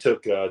he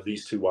took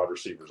these 2 wide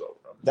receivers over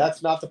him.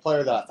 That's not the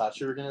player that I thought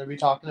you were going to be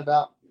talking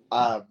about.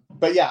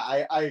 But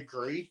yeah, I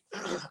agree.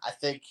 I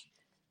think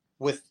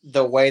with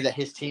the way that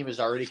his team is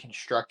already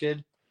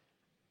constructed,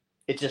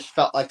 it just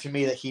felt like to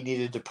me that he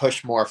needed to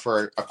push more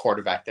for a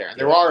quarterback there. And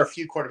there are a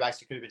few quarterbacks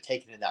that could have been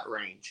taken in that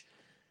range.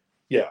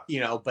 Yeah.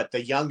 But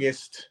the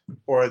youngest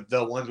or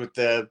the ones with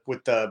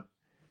the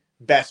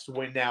best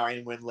win now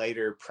and win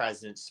later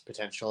presence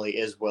potentially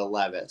is Will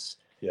Levis.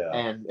 Yeah.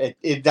 And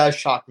it does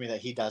shock me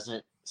that he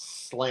doesn't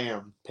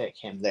slam pick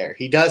him there.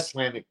 He does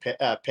slam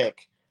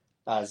pick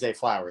Zay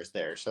Flowers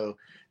there. So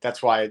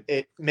that's why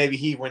maybe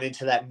he went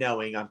into that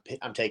knowing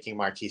I'm taking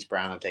Marquise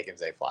Brown, I'm taking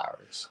Zay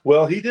Flowers.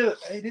 Well, he did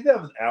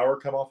have an hour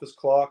come off his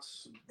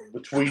clocks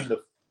between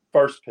the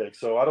first pick.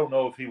 So I don't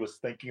know if he was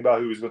thinking about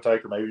who he was going to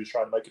take or maybe he was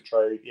trying to make a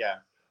trade. Yeah.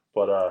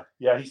 But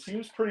he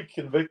seems pretty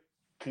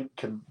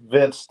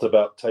convinced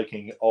about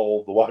taking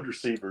all the wide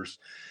receivers.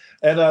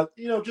 And,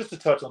 just to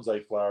touch on Zay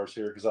Flowers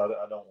here, because I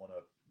don't want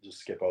to just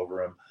skip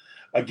over him.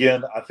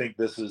 Again, I think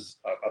this is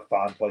a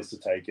fine place to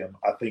take him.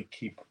 I think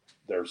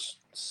there's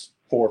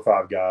 4 or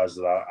 5 guys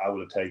that I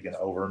would have taken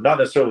over him. Not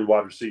necessarily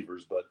wide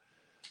receivers, but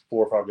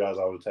 4 or 5 guys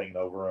I would have taken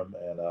over him.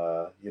 And,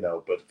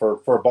 but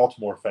for a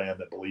Baltimore fan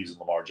that believes in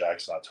Lamar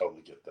Jackson, I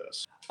totally get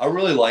this. I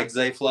really like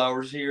Zay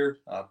Flowers here.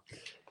 I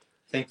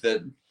think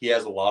that he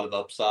has a lot of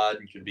upside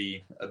and could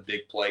be a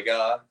big play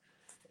guy.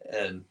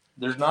 And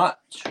there's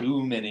not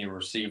too many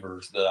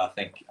receivers that I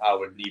think I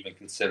would even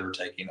consider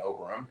taking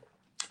over him.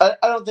 I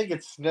don't think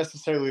it's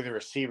necessarily the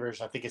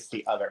receivers. I think it's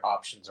the other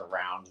options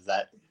around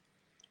that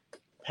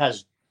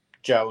has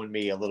Joe and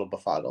me a little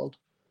befuddled.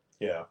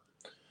 Yeah.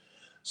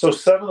 So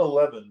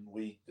 7-11,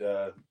 we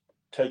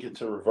take it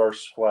to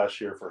Reverse Flash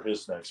here for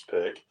his next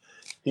pick.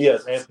 He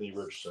has Anthony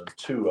Richardson,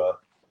 Tua,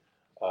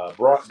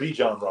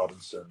 Bijan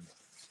Robinson,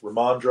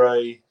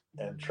 Ramondre,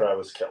 and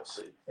Travis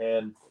Kelce.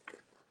 And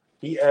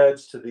He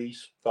adds to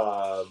these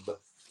 5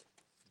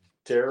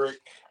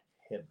 Derrick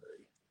Henry.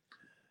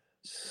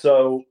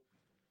 So,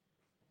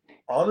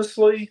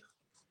 honestly,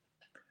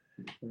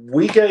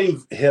 we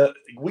gave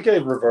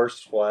Reverse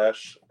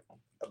Flash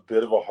a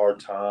bit of a hard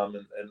time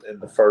in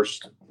the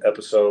first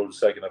episode,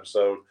 second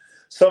episode.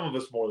 Some of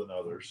us more than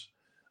others.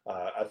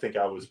 I think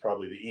I was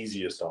probably the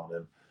easiest on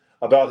him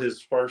about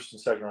his first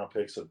and second round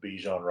picks of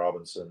Bijan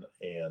Robinson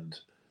and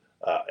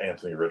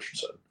Anthony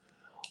Richardson.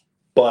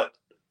 But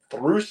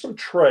through some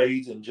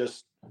trades and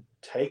just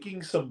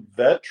taking some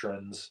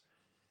veterans,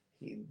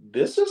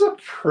 this is a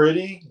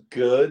pretty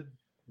good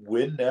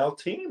win now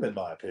team, in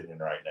my opinion,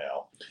 right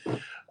now.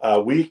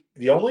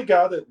 The only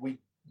guy that we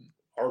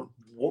are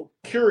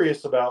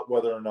curious about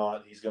whether or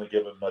not he's going to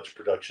give him much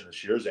production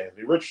this year is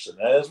Anthony Richardson.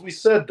 And as we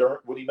said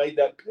when he made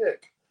that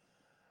pick,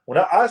 when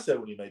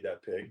he made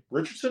that pick,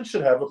 Richardson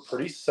should have a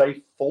pretty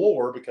safe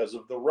floor because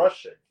of the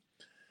rushing.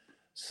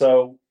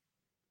 So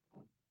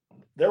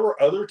there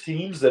were other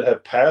teams that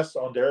have passed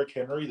on Derrick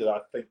Henry that I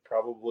think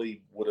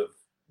probably would have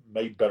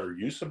made better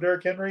use of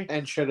Derrick Henry.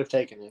 And should have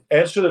taken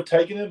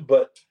him.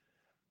 But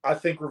I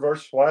think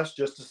Reverse Flash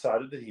just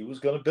decided that he was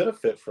going to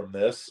benefit from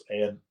this.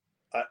 And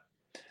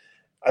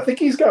I think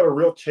he's got a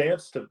real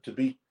chance to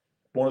be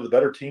one of the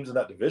better teams in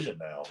that division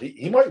now.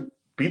 He might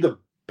be the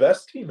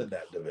best team in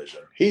that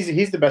division.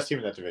 He's the best team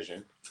in that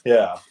division.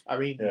 Yeah. I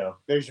mean,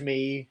 there's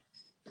me,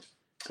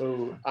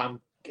 who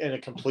I'm in a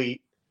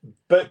complete.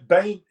 But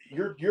Bain,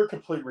 you're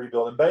complete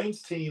rebuild. And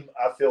Bain's team,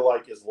 I feel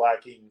like, is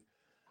lacking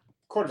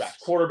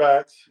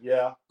quarterbacks.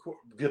 Yeah,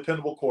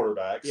 dependable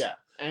quarterbacks. Yeah,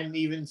 and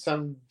even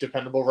some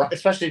dependable,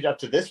 especially up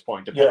to this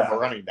point, dependable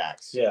running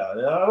backs. Yeah,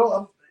 and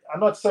I'm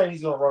not saying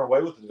he's going to run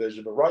away with the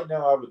division, but right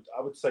now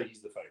I would say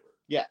he's the favorite.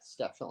 Yes,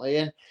 definitely,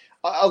 and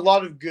a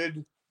lot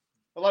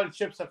of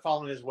chips have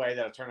fallen his way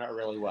that have turned out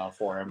really well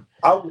for him.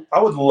 I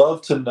would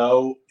love to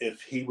know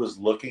if he was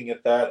looking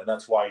at that, and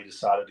that's why he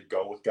decided to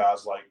go with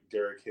guys like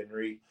Derrick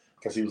Henry,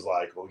 because he was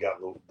like, well, we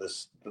got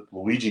this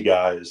Luigi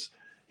guy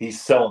he's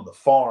selling the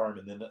farm,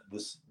 and then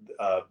this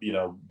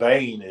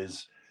Bain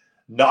is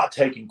not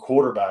taking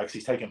quarterbacks.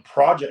 He's taking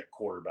project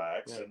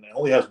quarterbacks, and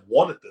only has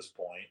one at this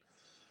point.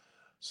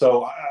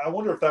 So I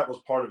wonder if that was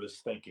part of his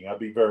thinking. I'd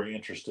be very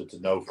interested to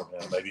know from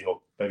him.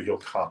 Maybe he'll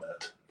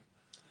comment.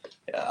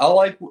 Yeah, I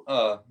like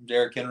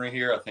Derrick Henry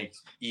here. I think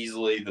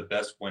easily the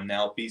best win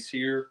now piece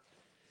here.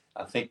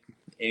 I think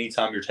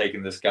anytime you're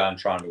taking this guy and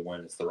trying to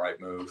win, it's the right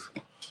move.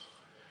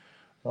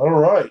 All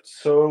right.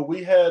 So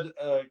we had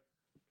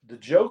the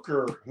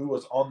Joker who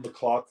was on the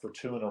clock for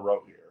 2 in a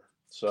row here.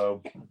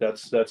 So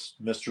that's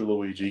Mr.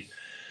 Luigi.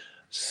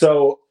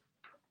 So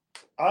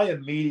I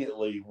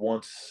immediately,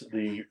 once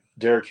the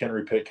Derrick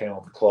Henry pick came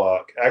on the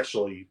clock,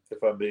 actually,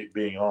 if I'm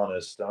being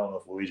honest, I don't know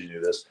if Luigi knew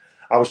this,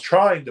 I was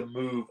trying to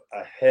move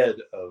ahead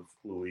of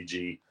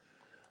Luigi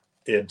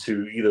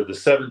into either the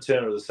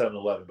 7-10 or the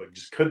 7-11, but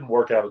just couldn't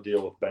work out a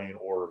deal with Bain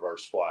or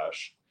Reverse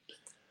Flash.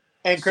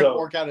 And couldn't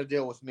work out a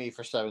deal with me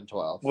for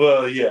 7-12.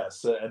 Well,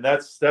 yes, and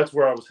that's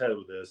where I was headed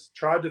with this.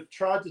 Tried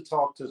to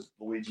talk to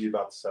Luigi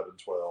about the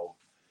 7-12,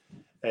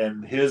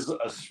 and his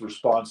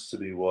response to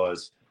me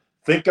was,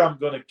 think I'm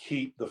going to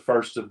keep the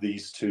first of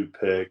these 2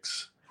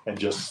 picks and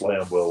just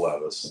slam Will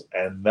Levis.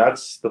 And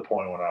that's the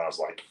point when I was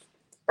like,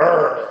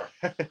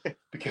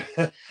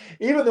 because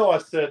even though I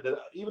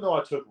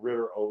took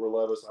Ritter over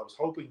Levis, I was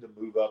hoping to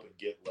move up and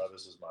get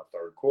Levis as my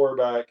 3rd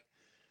quarterback.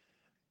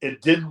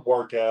 It didn't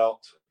work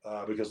out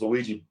because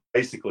Luigi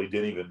basically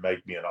didn't even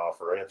make me an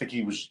offer. I think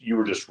you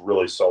were just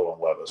really sold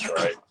on Levis,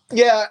 right?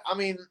 Yeah, I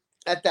mean,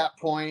 at that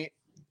point,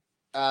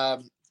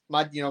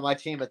 my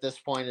team at this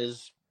point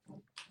is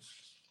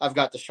I've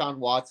got Deshaun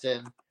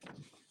Watson,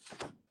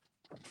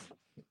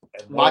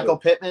 and Michael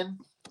Pittman.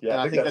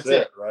 Yeah, I think that's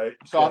it, right?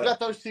 So I've got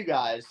those 2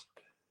 guys.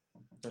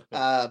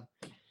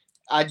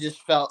 I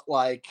just felt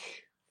like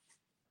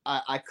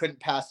I couldn't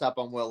pass up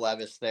on Will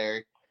Levis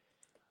there.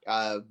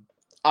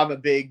 I'm a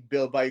big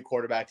build by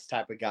quarterbacks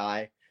type of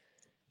guy,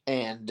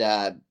 and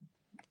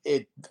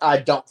I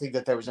don't think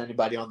that there was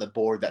anybody on the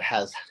board that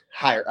has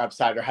higher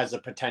upside or has the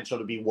potential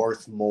to be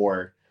worth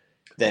more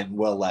than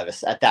Will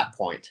Levis at that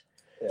point.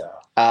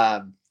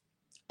 Yeah.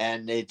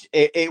 And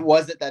it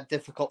wasn't that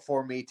difficult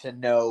for me to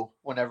know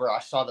whenever I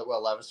saw that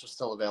Will Levis was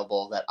still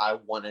available that I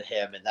wanted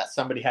him and that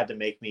somebody had to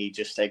make me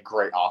just a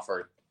great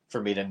offer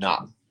for me to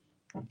not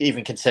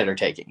even consider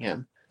taking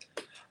him.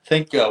 I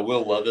think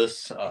Will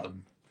Levis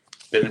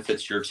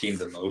benefits your team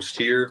the most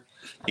here.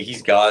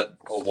 He's got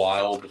a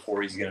while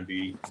before he's going to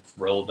be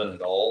relevant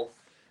at all,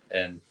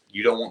 and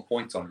you don't want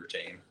points on your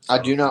team. So.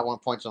 I do not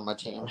want points on my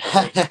team.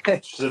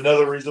 Which is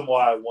another reason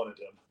why I wanted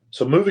him.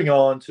 So moving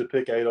on to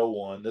pick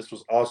 801, this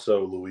was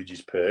also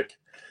Luigi's pick.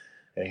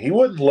 And he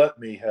wouldn't let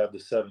me have the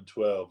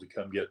 7-12 to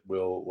come get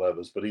Will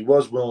Levis, but he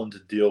was willing to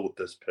deal with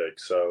this pick.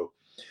 So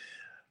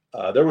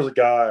there was a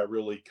guy I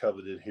really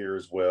coveted here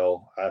as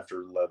well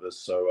after Levis.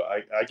 So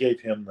I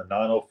gave him the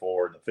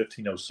 904 and the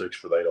 1506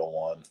 for the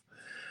 801.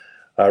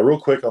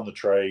 Real quick on the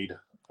trade,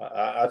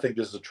 I think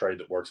this is a trade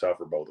that works out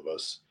for both of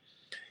us.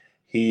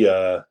 He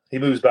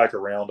moves back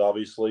around,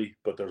 obviously,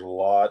 but there's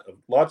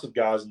lots of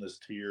guys in this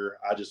tier.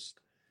 I just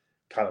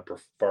kind of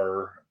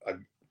prefer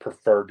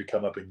to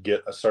come up and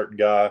get a certain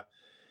guy,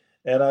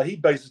 and he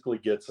basically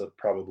gets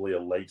probably a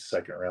late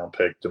second round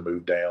pick to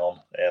move down.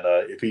 And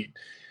if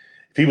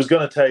he was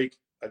going to take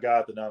a guy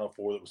at the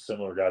 904 that was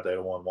similar to guy at the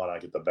 801, why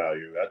not get the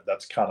value?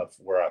 That's kind of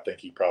where I think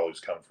he probably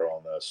was coming from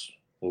on this,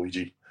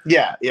 Luigi.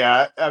 Yeah.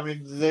 I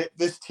mean,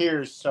 this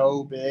tier is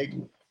so big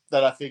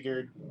that I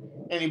figured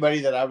anybody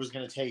that I was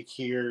going to take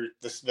here,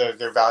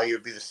 their value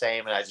would be the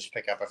same, and I just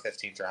pick up a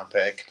 15th round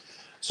pick.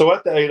 So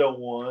at the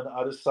 801,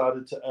 I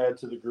decided to add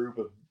to the group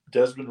of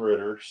Desmond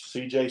Ridder,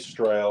 C.J.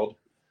 Stroud,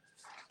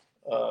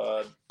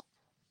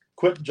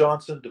 Quentin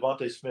Johnson,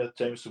 Devontae Smith,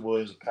 Jameson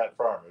Williams, and Pat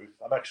Freiermuth.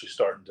 I'm actually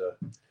starting to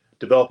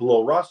develop a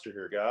little roster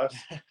here, guys.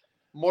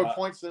 More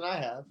points than I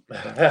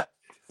have.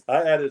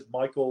 I added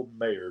Michael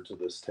Mayer to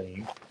this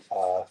team.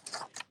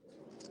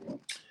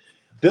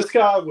 This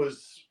guy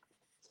was,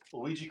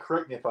 Luigi,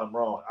 correct me if I'm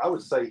wrong, I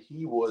would say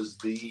he was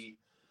the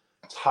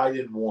tight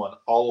end one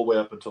all the way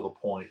up until the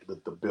point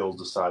that the Bills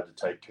decided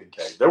to take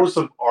Kincaid. There was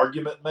some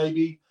argument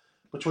maybe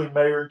between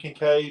Mayer and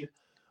Kincaid,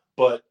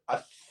 but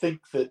I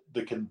think that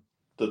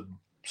the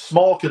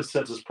small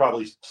consensus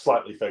probably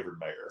slightly favored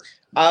Mayer.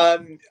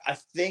 I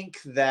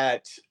think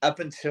that up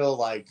until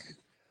like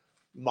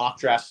mock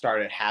drafts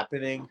started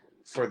happening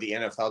for the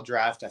NFL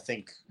draft, I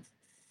think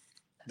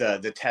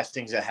the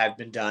testings that had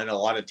been done, a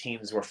lot of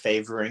teams were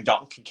favoring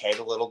Dalton Kincaid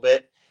a little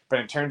bit. But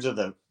in terms of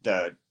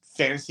the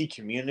fantasy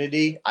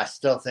community, I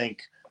still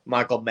think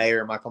Michael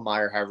Meyer,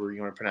 however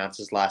you want to pronounce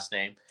his last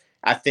name,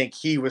 I think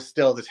he was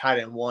still the tight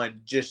end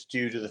one just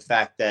due to the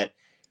fact that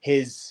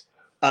his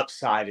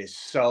upside is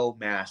so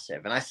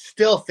massive. And I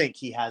still think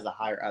he has a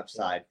higher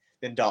upside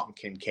than Dalton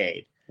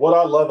Kincaid. What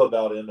I love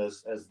about him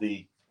as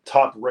the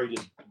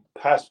top-rated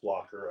pass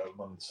blocker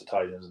amongst the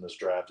tight ends in this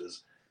draft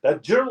is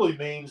that generally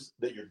means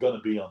that you're going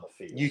to be on the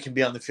field. You can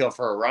be on the field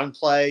for a run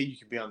play. You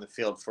can be on the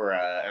field for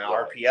an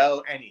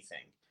RPO,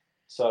 anything.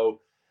 So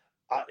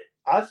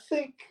I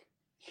think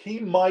he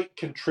might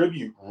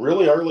contribute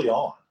really early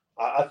on.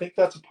 I think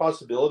that's a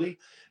possibility.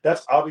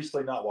 That's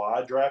obviously not why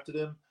I drafted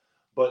him.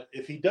 But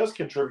if he does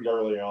contribute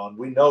early on,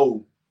 we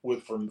know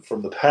from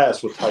the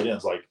past with tight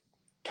ends like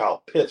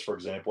Kyle Pitts, for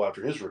example,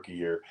 after his rookie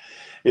year,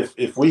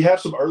 if we have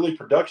some early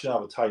production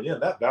out of a tight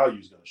end, that value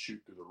is going to shoot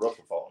through the roof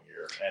the following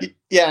year.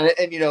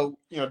 And you know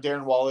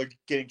Darren Waller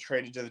getting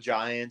traded to the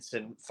Giants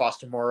and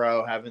Foster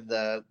Moreau having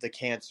the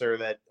cancer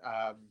that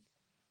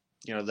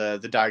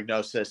the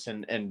diagnosis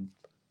and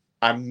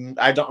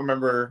I don't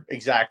remember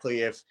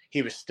exactly if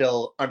he was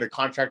still under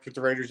contract with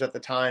the Raiders at the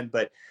time,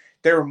 but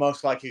they were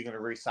most likely going to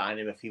re-sign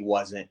him if he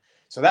wasn't.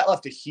 So that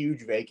left a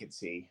huge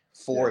vacancy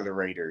for the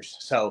Raiders.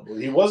 So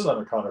he wasn't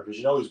under contract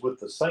because he's with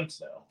the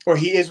Saints now. Or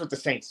he is with the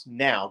Saints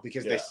now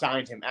because they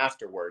signed him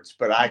afterwards.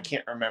 But I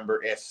can't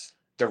remember if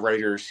the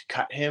Raiders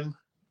cut him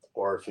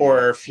or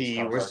if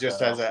he was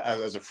just as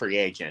a free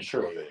agent.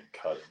 Surely they didn't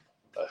cut him.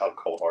 How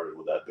cold-hearted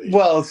would that be?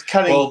 Well, it's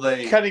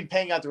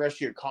paying out the rest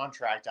of your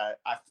contract.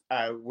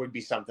 I would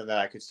be something that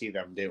I could see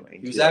them doing.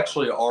 He's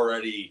actually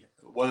already,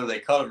 whether they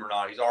cut him or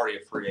not, he's already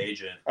a free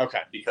agent. Okay.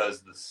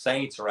 Because the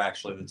Saints are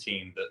actually the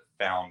team that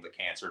found the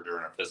cancer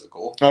during a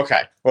physical.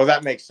 Okay. Well,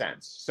 that makes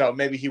sense. So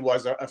maybe he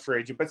was a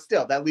free agent, but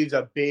still, that leaves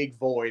a big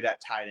void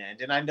at tight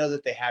end. And I know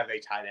that they have a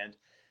tight end.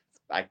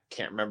 I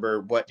can't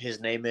remember what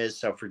his name is,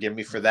 so forgive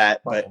me for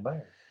that. Michael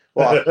Mayer.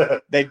 Well,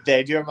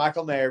 they do have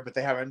Michael Mayer, but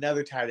they have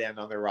another tight end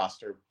on their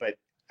roster. But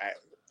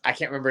I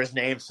can't remember his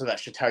name, so that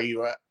should tell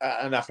you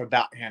enough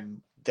about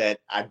him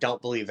that I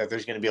don't believe that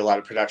there's going to be a lot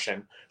of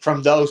production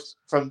from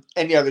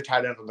any other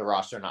tight end on the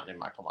roster, not named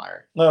Michael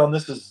Mayer. No, and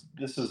this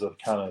is a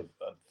kind of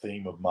a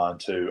theme of mine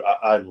too.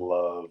 I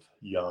love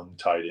young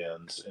tight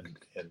ends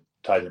and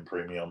tight end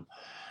premium.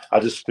 I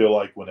just feel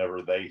like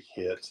whenever they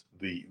hit,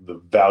 the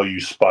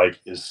value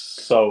spike is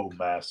so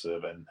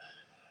massive. And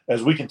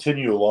as we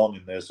continue along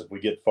in this, if we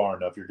get far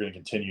enough, you're going to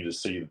continue to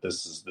see that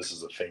this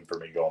is a theme for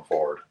me going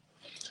forward.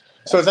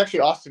 So it's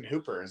actually Austin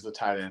Hooper is the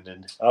tight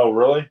end. Oh,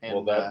 really?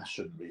 Well, that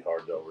shouldn't be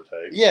hard to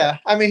overtake. Yeah.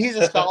 I mean, he's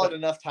a solid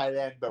enough tight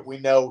end, but we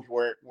know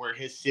where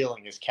his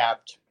ceiling is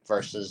capped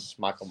versus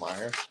Michael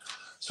Mayer.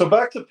 So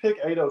back to pick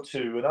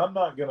 802, and I'm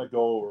not going to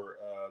go over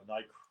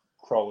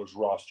Nightcrawler's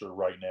roster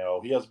right now.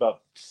 He has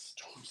about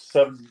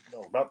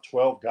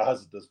 12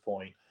 guys at this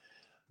point.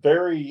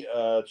 Very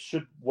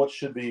what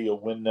should be a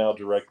win now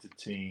directed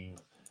team.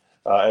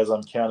 As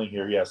I'm counting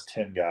here, he has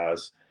 10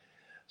 guys.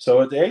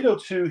 So at the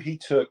 802, he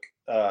took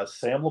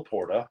Sam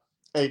Laporta,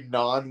 a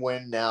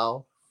non-win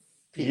now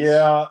piece.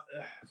 Yeah,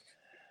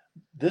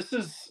 this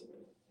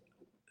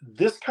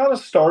kind of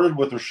started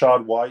with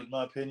Rachaad White, in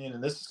my opinion,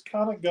 and this is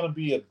kind of going to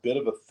be a bit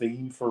of a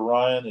theme for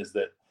Ryan. Is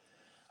that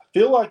I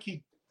feel like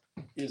he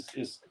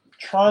is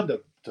trying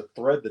to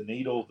thread the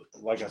needle,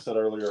 like I said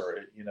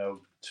earlier,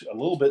 a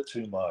little bit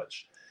too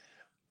much.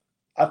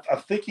 I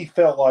think he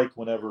felt like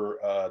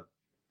whenever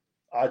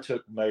I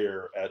took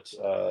Mayer at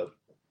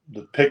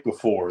the pick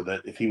before,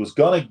 that if he was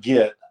going to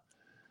get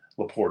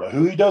Laporta,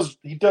 who he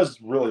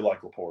does really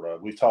like Laporta.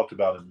 We've talked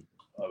about him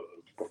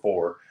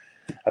before.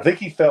 I think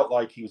he felt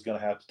like he was going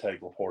to have to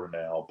take Laporta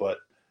now. But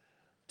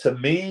to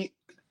me,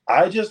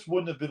 I just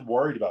wouldn't have been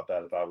worried about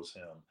that if I was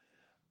him.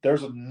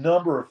 There's a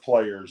number of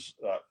players,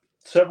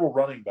 several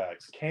running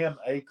backs, Cam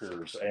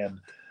Akers, and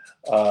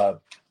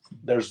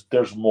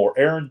there's more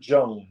Aaron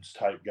Jones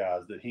type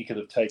guys that he could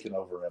have taken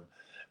over him.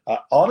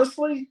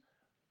 Honestly,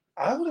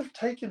 I would have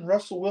taken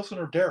Russell Wilson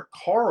or Derek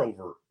Carr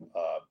over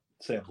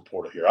Sam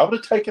Laporta here. I would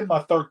have taken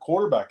my third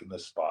quarterback in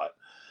this spot.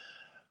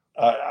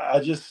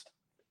 I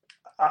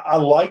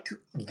like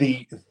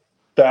the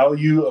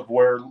value of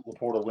where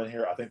Laporta went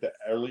here. I think the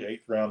early 8th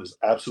round is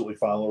absolutely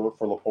fine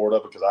for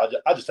Laporta because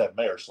I just have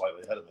Mayer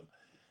slightly ahead of him.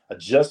 I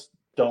just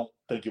don't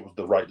think it was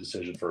the right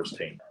decision for his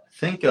team. I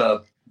think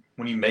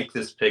when you make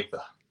this pick,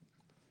 the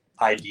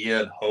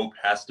idea and hope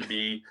has to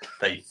be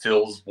that he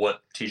fills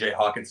what TJ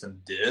Hawkinson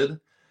did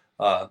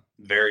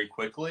very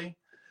quickly.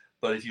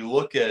 But if you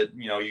look at,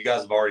 you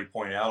guys have already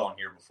pointed out on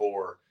here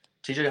before,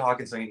 TJ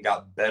Hawkinson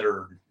got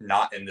better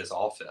not in this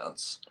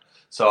offense.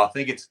 So I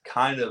think it's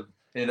kind of,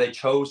 they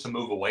chose to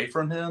move away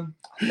from him.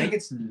 I think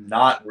it's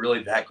not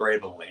really that great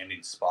of a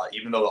landing spot,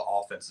 even though the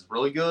offense is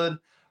really good.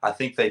 I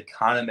think they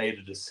kind of made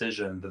a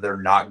decision that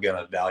they're not going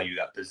to value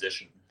that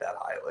position that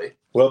highly.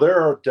 Well,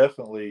 there are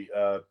definitely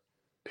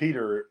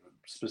Peter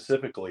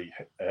specifically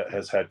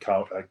has had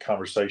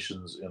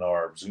conversations in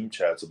our Zoom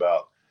chats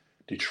about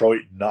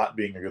Detroit not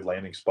being a good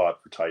landing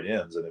spot for tight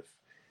ends. And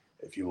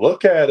if you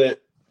look at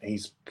it,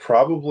 he's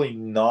probably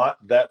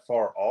not that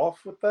far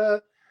off with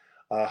that.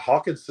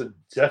 Hawkinson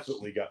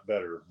definitely got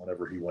better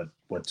whenever he went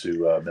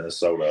to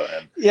Minnesota.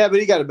 And yeah, but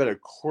he got a better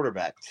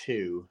quarterback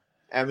too.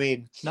 I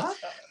mean, not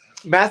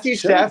Matthew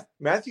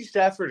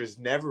Stafford has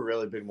never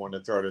really been one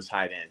to throw to his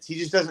tight ends. He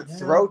just doesn't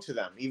throw to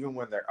them even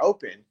when they're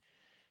open.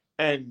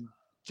 And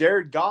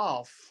Jared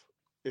Goff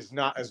is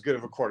not as good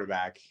of a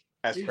quarterback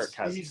as Kirk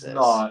Cousins he's is.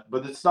 Not,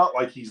 but it's not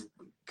like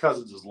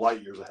Cousins is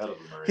light years ahead of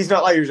him. He's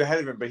not light years ahead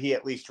of him, but he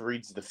at least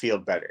reads the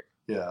field better.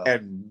 Yeah.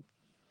 And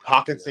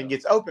Hawkinson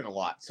gets open a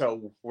lot.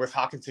 So with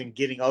Hawkinson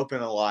getting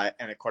open a lot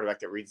and a quarterback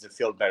that reads the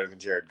field better than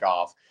Jared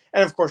Goff,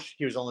 and of course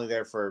he was only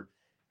there for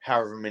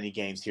however many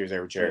games he was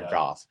there with Jared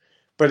Goff.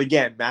 But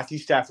again, Matthew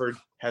Stafford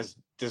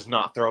does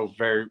not throw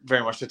very,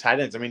 very much to tight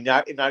ends. I mean,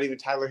 not even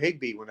Tyler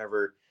Higbee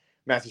whenever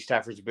Matthew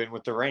Stafford's been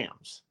with the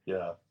Rams.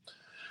 Yeah.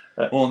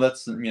 Well,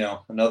 that's,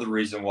 another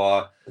reason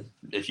why,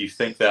 if you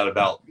think that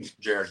about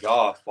Jared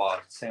Goff, why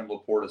Sam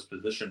Laporta's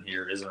position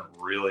here isn't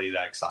really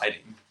that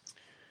exciting.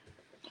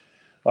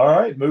 All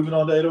right, moving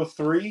on to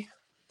 803.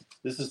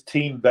 This is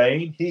Team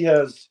Bain. He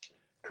has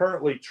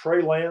currently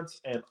Trey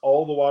Lance and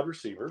all the wide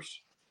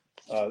receivers,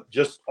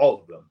 just all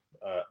of them.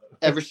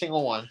 Every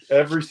single one.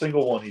 Every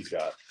single one he's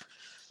got.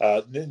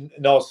 In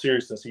all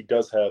seriousness, he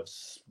does have,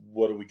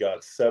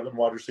 7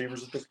 wide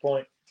receivers at this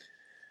point,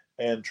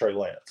 and Trey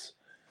Lance.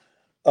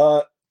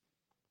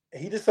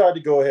 He decided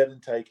to go ahead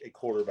and take a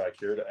quarterback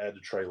here to add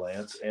to Trey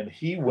Lance, and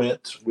he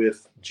went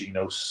with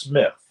Geno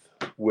Smith,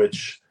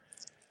 which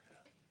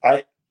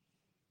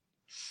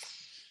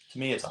to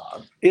me, it's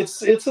odd.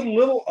 It's a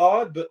little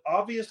odd, but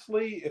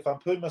obviously, if I'm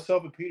putting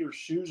myself in Peter's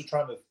shoes and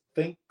trying to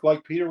think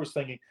like Peter was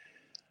thinking,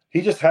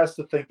 he just has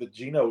to think that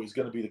Geno is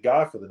going to be the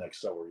guy for the next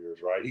several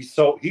years, right?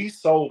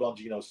 He's sold on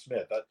Geno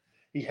Smith.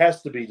 He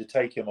has to be to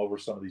take him over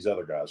some of these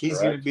other guys. He's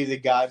going to be the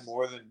guy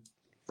more than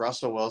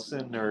Russell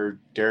Wilson or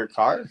Derek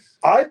Carr?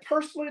 I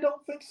personally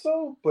don't think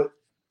so, but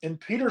in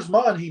Peter's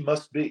mind, he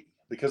must be,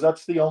 because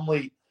that's the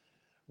only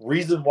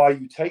reason why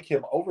you take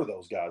him over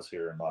those guys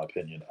here, in my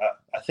opinion.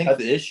 I think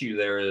the issue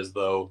there is,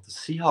 though, the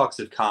Seahawks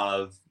have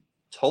kind of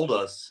told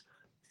us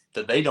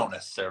that they don't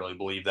necessarily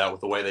believe that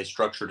with the way they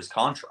structured his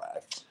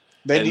contract.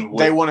 They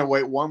want to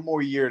wait one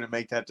more year to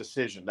make that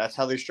decision. That's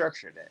how they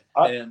structured it.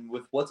 And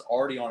with what's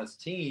already on his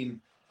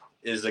team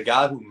is a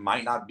guy who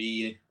might not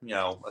be,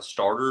 a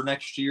starter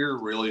next year,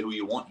 really who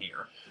you want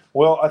here.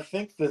 Well, I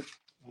think that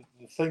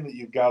the thing that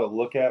you've got to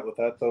look at with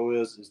that, though,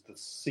 is the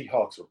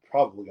Seahawks are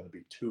probably going to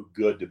be too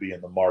good to be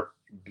in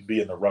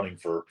the running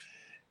for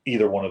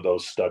either one of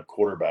those stud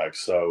quarterbacks.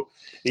 So,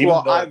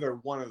 either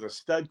one of the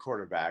stud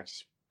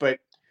quarterbacks, but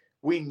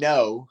we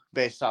know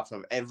based off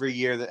of every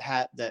year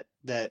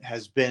that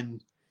has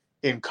been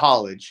in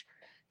college,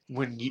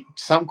 when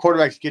some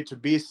quarterbacks get to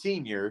be a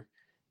senior,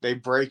 they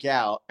break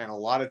out, and a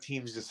lot of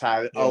teams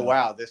decide, oh,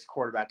 wow, this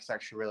quarterback is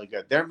actually really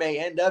good. There may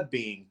end up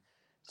being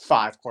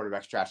 5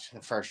 quarterbacks drafted in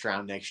the first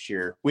round next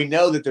year. We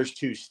know that there's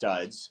 2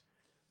 studs,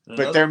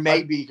 but there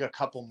may be a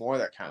couple more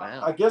that come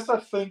out. I guess I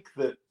think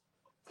that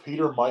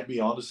Peter might be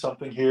onto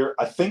something here.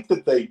 I think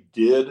that they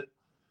did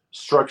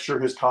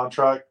structure his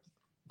contract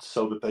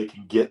so that they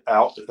can get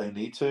out if they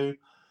need to,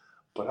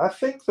 but I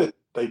think that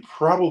they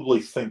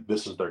probably think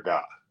this is their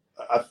guy.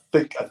 I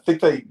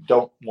think they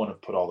don't want to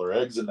put all their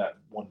eggs in that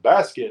one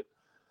basket,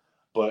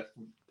 but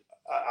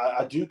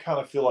I do kind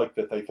of feel like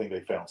that they think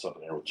they found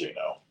something here with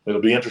Geno.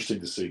 It'll be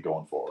interesting to see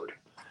going forward.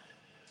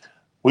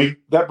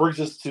 That brings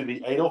us to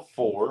the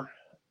 804,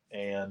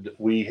 and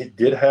we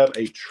did have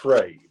a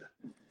trade.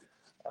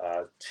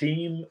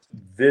 Team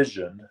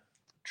Vision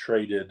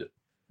traded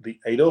the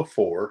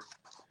 804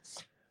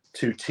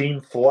 to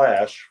Team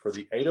Flash for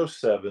the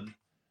 807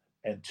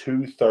 and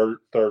two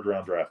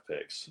third-round draft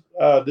picks.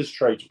 This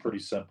trade's pretty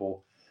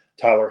simple.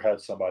 Tyler had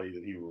somebody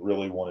that he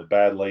really wanted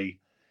badly.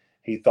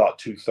 He thought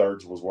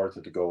 2/3 was worth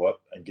it to go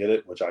up and get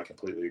it, which I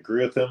completely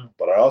agree with him.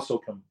 But I also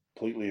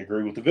completely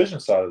agree with the vision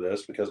side of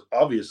this because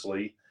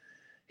obviously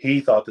he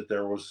thought that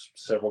there was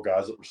several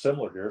guys that were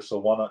similar here. So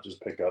why not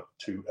just pick up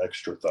 2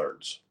 extra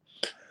thirds?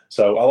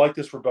 So I like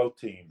this for both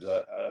teams.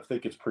 I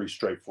think it's pretty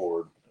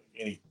straightforward.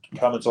 Any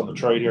comments on the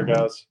trade here,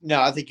 guys?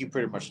 No, I think you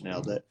pretty much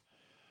nailed it.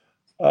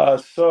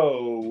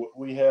 So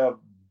we have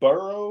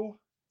Burrow,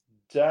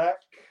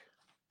 Dak,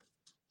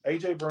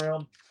 A.J.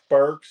 Brown,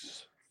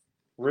 Burks,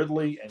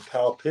 Ridley, and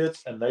Kyle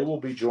Pitts, and they will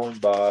be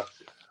joined by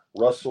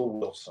Russell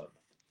Wilson.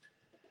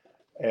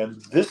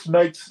 And this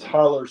makes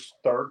Tyler's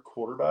third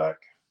quarterback.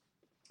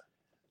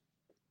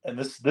 And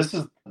this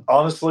is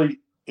honestly,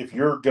 if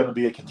you're going to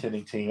be a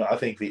contending team, I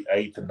think the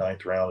 8th and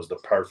 9th round is the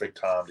perfect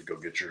time to go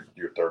get your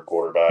third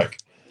quarterback.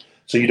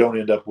 So you don't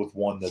end up with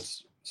one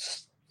that's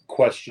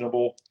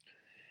questionable.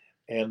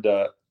 And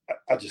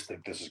I just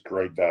think this is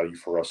great value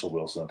for Russell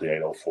Wilson at the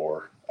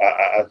 804.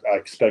 I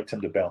expect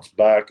him to bounce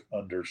back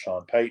under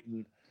Sean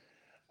Payton.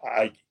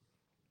 I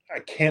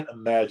can't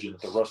imagine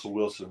that the Russell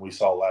Wilson we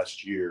saw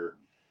last year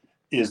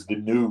is the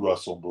new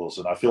Russell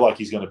Wilson. I feel like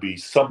he's going to be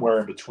somewhere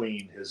in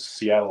between his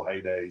Seattle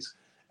heydays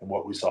and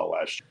what we saw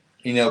last year.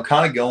 You know,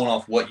 kind of going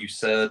off what you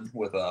said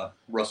with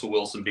Russell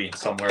Wilson being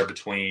somewhere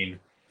between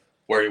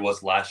where he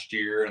was last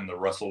year and the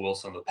Russell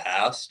Wilson of the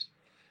past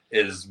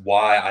is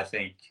why I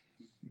think,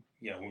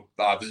 you know, if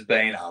I was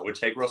Bane, I would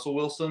take Russell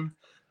Wilson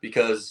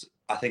because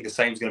I think the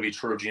same is going to be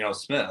true of Geno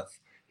Smith.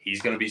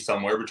 He's going to be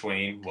somewhere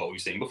between what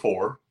we've seen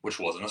before, which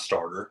wasn't a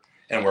starter,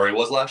 and where he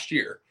was last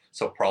year.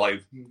 So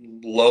probably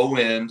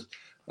low-end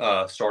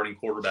starting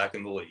quarterback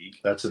in the league.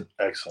 That's an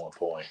excellent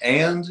point.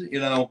 And, you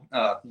know,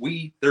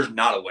 there's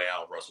not a way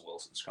out of Russell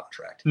Wilson's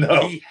contract.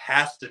 No. He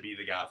has to be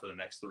the guy for the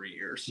next 3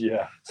 years.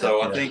 Yeah.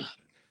 So I think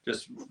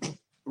just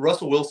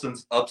Russell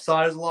Wilson's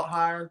upside is a lot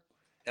higher.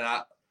 And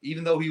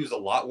even though he was a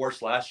lot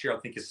worse last year, I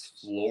think his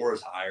floor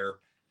is higher.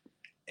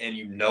 And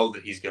you know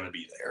that he's going to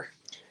be there.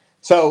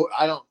 So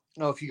I don't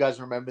know if you guys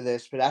remember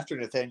this, but after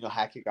Nathaniel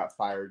Hackett got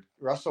fired,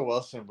 Russell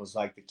Wilson was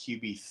like the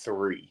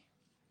QB3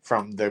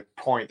 from the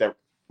point that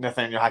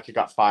Nathaniel Hackett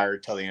got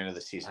fired till the end of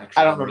the season.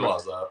 I don't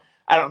realize that.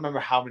 I don't remember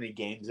how many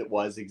games it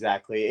was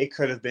exactly. It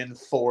could have been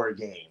 4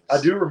 games.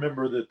 I do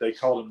remember that they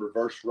called him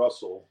Reverse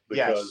Russell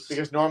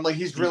because normally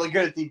he's really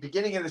good at the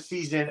beginning of the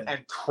season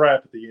and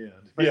crap at the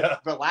end.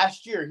 But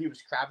last year he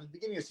was crap at the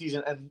beginning of the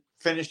season and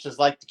finished as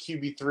like the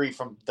QB3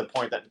 from the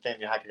point that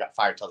Nathaniel Hackett got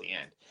fired till the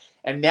end.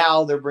 And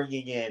now they're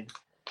bringing in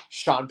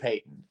Sean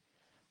Payton.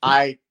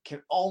 I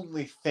can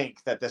only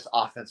think that this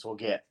offense will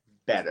get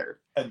better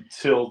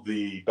until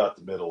about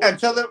the middle.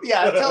 Until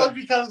it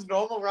becomes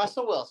normal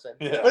Russell Wilson.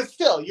 Yeah. But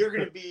still, you're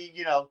going to be,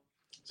 you know.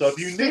 So if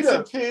you need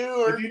a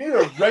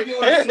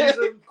regular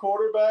season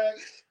quarterback,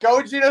 go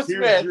with Geno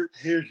Smith. No.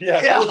 If you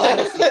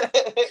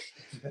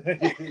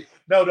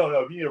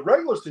need a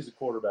regular season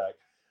quarterback,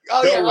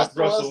 go with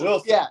Russell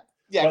Wilson.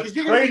 Yeah. But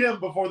trade him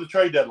before the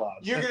trade deadline.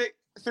 You're going to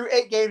through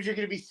 8 games, you're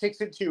going to be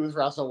 6-2 with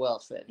Russell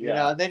Wilson. You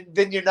know, and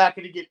then you're not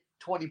going to get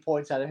 20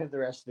 points out of him the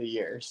rest of the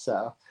year.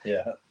 So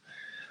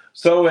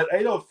So at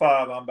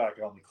 8:05, I'm back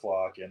on the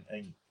clock,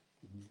 and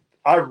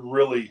I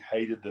really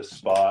hated this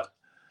spot.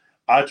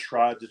 I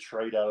tried to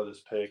trade out of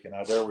this pick, and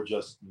there were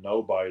just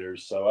no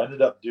biters. So I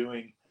ended up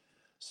doing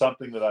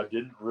something that I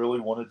didn't really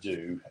want to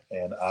do,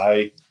 and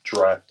I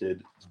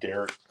drafted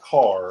Derek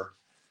Carr,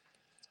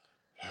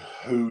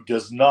 who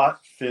does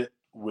not fit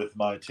with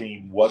my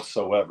team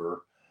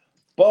whatsoever.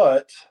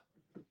 But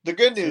the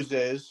good news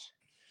is,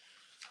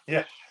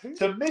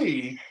 to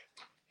me,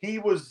 he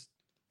was,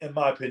 in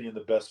my opinion,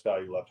 the best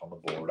value left on the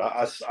board.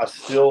 I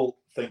still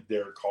think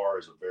Derek Carr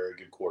is a very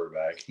good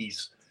quarterback.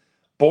 He's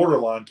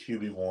borderline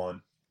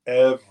QB1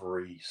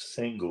 every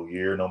single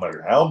year, no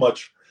matter how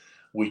much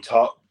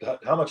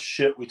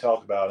shit we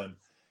talk about him,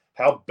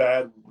 how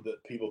bad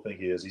that people think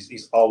he is.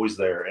 He's always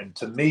there. And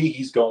to me,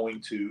 he's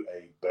going to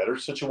a better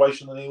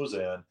situation than he was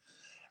in,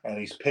 and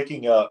he's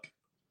picking up.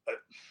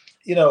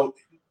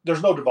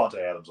 There's no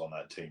Devontae Adams on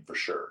that team for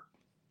sure.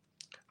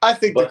 I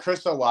think the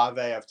Chris Olave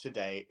of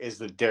today is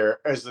the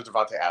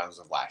Devontae Adams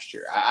of last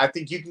year. I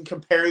think you can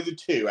compare the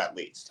two at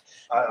least.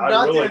 I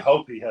really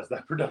hope he has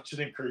that production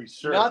increase.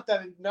 Sure. Not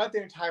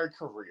the entire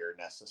career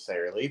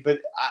necessarily, but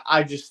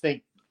I just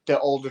think the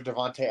older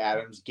Devontae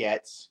Adams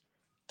gets,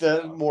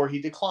 the more he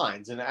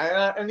declines. And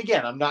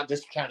again, I'm not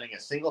discounting a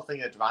single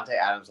thing that Devontae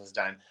Adams has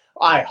done.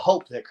 I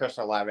hope that Chris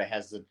Olave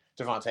has the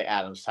Devontae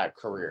Adams type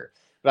career.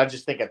 But I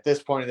just think at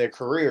this point in their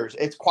careers,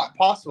 it's quite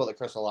possible that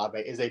Chris Olave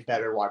is a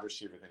better wide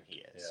receiver than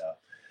he is.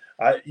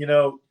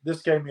 Yeah.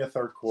 This gave me a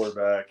third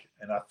quarterback,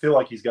 and I feel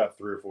like he's got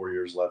 3 or 4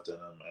 years left in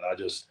him. And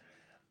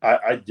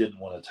I didn't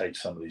want to take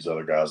some of these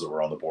other guys that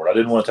were on the board. I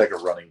didn't want to take a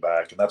running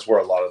back, and that's where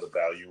a lot of the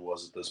value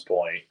was at this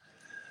point.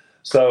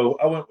 So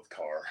I went with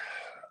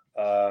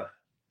Carr.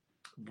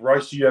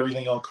 Bryce, do you have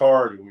anything on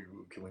Carr?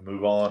 Can we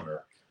move on?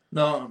 Or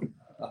no?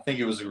 I think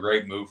it was a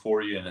great move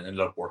for you, and it ended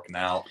up working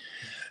out.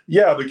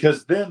 Yeah,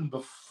 because then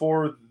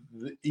before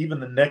even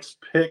the next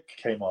pick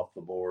came off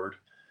the board,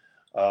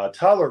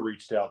 Tyler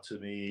reached out to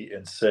me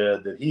and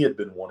said that he had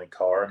been wanting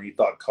Carr, and he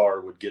thought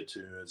Carr would get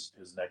to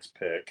his next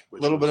pick. A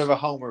little bit of a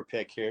homer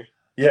pick here.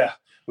 Yeah,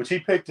 which he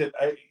picked at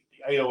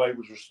 808,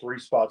 which was 3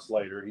 spots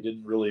later. He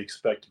didn't really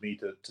expect me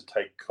to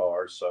take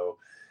Carr, so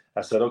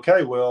I said,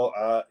 okay, well,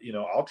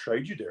 I'll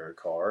trade you Derek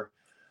Carr.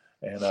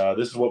 And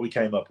this is what we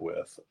came up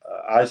with.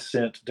 I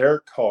sent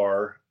Derek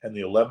Carr and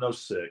the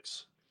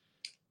 1106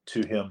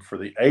 to him for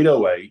the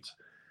 808,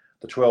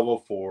 the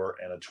 1204,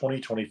 and a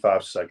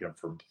 2025 second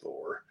from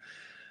Thor.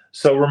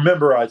 So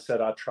remember, I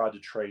said I tried to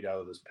trade out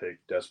of this pick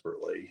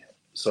desperately.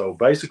 So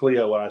basically,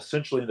 what I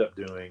essentially ended up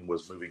doing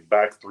was moving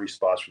back 3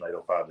 spots from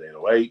 805 to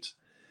 808.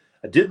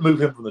 I did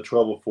move him from the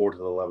 1204 to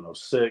the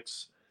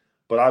 1106,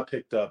 but I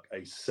picked up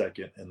a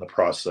second in the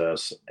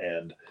process.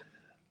 And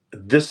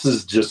this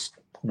is just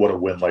what a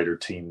win later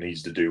team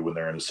needs to do when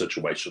they're in a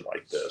situation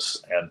like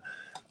this. And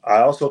I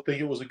also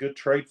think it was a good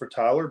trade for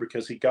Tyler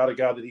because he got a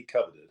guy that he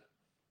coveted.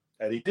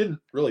 And he didn't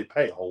really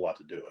pay a whole lot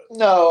to do it.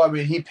 No, I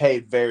mean, he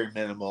paid very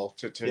minimal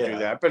to do Yeah.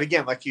 that. But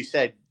again, like you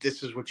said,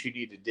 this is what you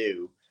need to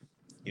do.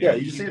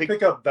 You just need to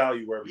pick up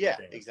value wherever you can.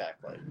 Yeah,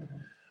 exactly.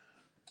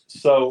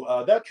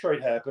 So that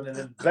trade happened, and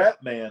then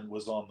Batman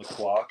was on the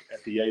clock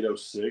at the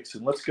 806.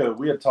 And let's go.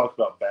 We had talked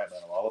about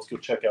Batman a while. Let's go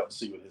check out and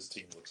see what his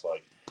team looks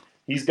like.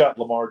 He's got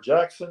Lamar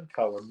Jackson,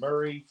 Kyler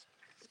Murray,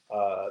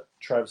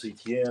 Travis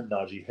Etienne,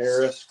 Najee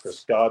Harris,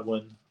 Chris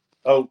Godwin.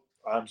 Oh,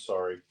 I'm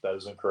sorry. That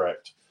is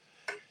incorrect.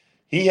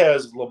 He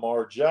has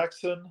Lamar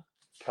Jackson,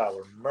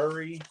 Kyler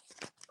Murray,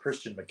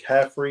 Christian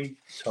McCaffrey,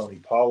 Tony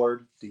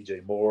Pollard,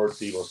 DJ Moore,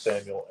 Deebo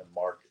Samuel, and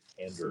Mark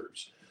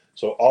Andrews.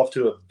 So off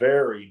to a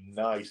very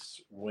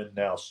nice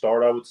win-now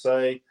start, I would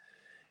say.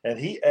 And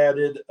he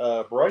added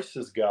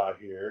Bryce's guy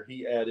here.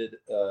 He added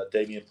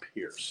Dameon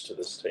Pierce to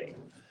this team.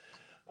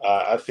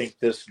 I think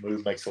this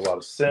move makes a lot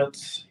of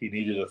sense. He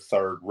needed a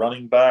third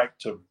running back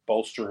to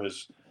bolster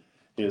his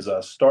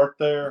start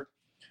there.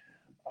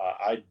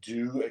 I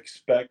do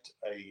expect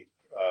a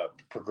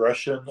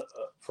progression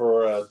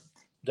for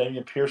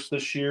Dameon Pierce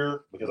this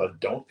year because I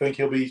don't think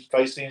he'll be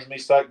facing as many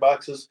stack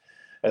boxes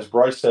as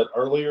Bryce said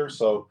earlier.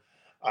 So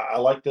I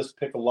like this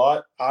pick a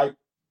lot. I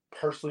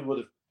personally would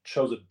have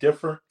chose a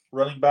different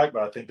running back,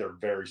 but I think they're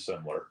very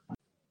similar.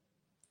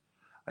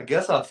 I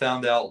guess I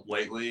found out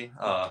lately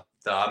that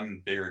I'm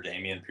a bigger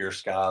Dameon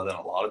Pierce guy than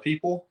a lot of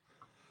people.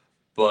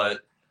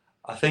 But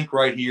I think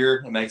right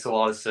here it makes a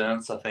lot of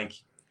sense. I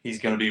think he's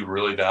going to be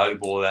really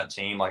valuable to that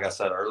team, like I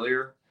said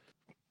earlier.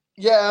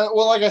 Yeah,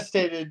 well, like I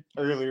stated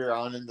earlier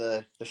on in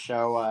the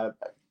show,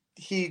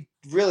 he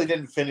really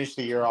didn't finish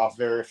the year off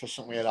very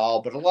efficiently at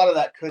all. But a lot of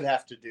that could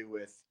have to do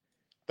with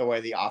the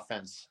way the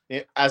offense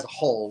as a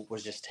whole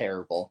was just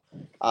terrible.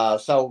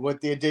 So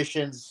with the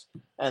additions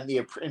and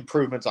the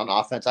improvements on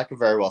offense, I could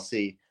very well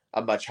see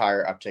a much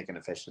higher uptick in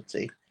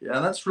efficiency. Yeah,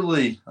 that's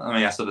really,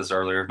 I said this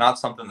earlier, not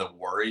something that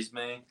worries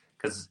me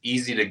because it's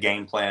easy to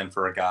game plan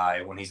for a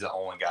guy when he's the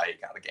only guy you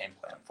got a game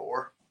plan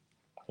for.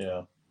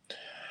 Yeah.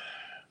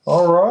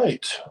 All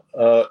right.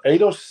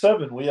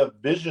 807, we have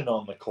Vision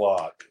on the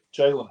clock.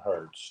 Jalen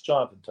Hurts,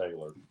 Jonathan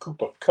Taylor,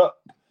 Cooper Kupp,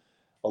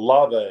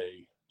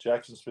 Olave,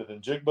 Jackson Smith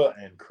and Jigba,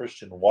 and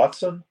Christian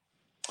Watson.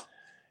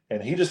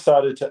 And he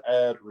decided to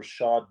add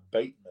Rashad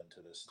Bateman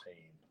to this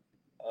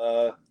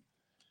team.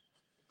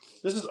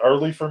 This is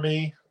early for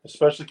me,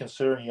 especially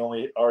considering he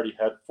already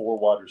had 4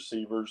 wide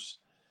receivers.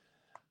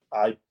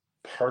 I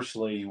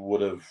personally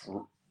would have,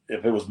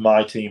 if it was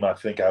my team, I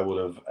think I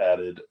would have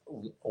added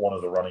one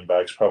of the running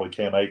backs, probably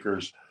Cam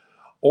Akers,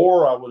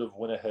 or I would have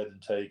went ahead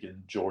and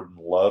taken Jordan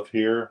Love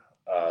here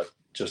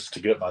just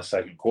to get my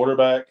second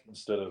quarterback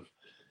instead of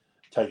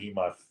taking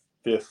my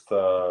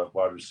 5th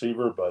wide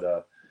receiver.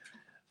 But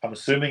I'm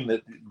assuming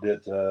that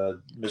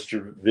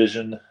Mr.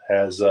 Vision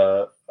has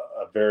a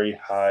very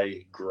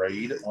high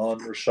grade on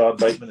Rashad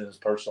Bateman in his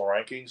personal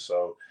ranking,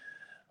 so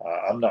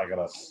I'm not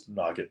going to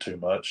knock it too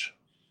much.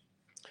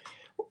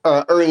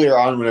 Earlier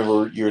on,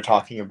 whenever you were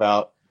talking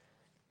about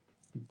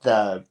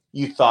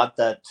you thought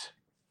that,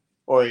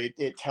 or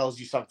it tells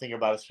you something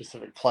about a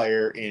specific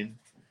player in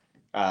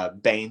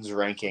Bane's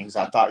rankings,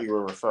 I thought you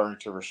were referring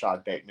to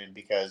Rashad Bateman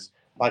because,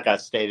 like I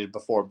stated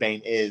before,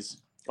 Bane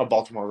is a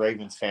Baltimore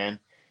Ravens fan,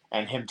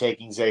 and him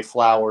taking Zay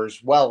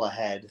Flowers well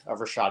ahead of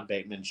Rashad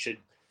Bateman should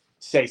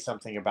say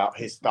something about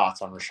his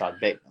thoughts on Rashad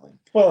Bateman.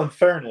 Well, in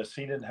fairness,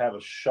 he didn't have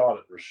a shot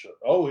at Rashad.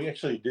 Oh, he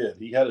actually did.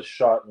 He had a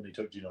shot when he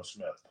took Geno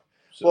Smith.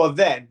 So, well,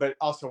 then, but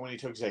also when he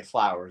took Zay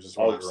Flowers is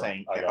what I'm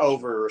saying.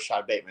 Over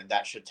Rashad Bateman,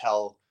 that should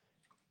tell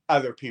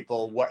other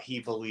people what he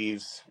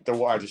believes the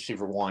wide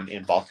receiver 1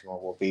 in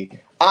Baltimore will be.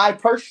 I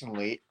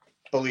personally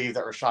believe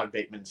that Rashad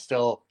Bateman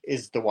still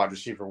is the wide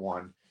receiver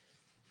 1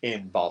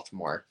 in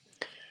Baltimore.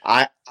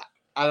 I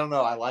don't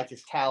know. I like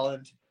his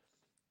talent.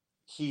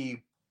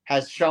 He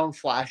has shown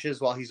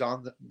flashes while he's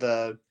on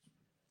the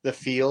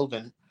field,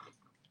 and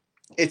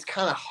it's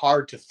kind of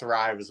hard to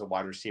thrive as a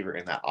wide receiver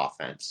in that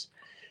offense.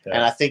 Yeah.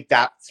 And I think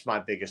that's my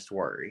biggest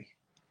worry.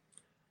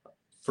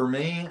 For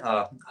me,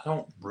 I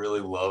don't really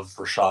love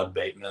Rashad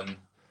Bateman.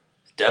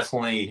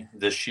 Definitely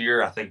this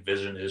year, I think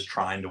Vision is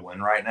trying to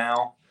win right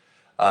now.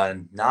 I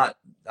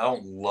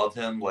don't love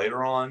him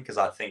later on because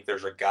I think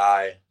there's a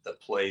guy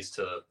that plays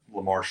to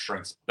Lamar's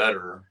strengths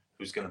better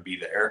who's going to be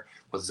there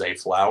with Zay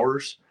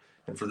Flowers.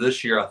 And for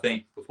this year, I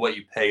think with what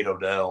you paid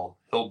Odell,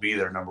 he'll be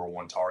their number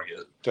one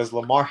target. Does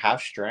Lamar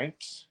have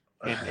strengths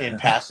in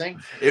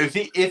passing? If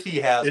he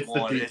has It's the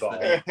one, deep it's ball.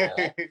 the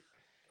deep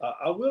ball.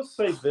 I will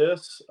say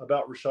this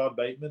about Rashad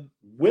Bateman: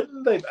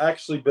 when they've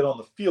actually been on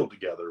the field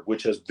together,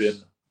 which has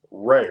been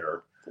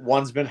rare.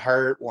 One's been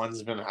hurt,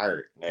 one's been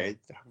hurt. They've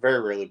very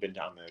rarely been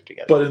down there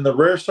together. But in the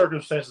rare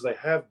circumstances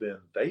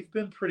they've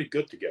been pretty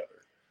good together.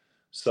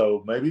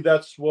 So maybe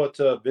that's what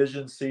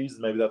Vision sees.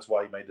 Maybe that's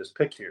why he made this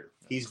pick here.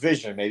 He's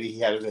Vision. Maybe he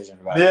had a vision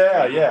about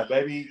it. Yeah.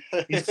 Maybe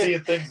he's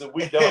seeing things that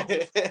we don't.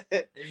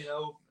 You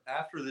know,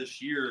 after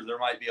this year, there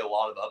might be a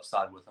lot of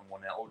upside with him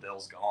when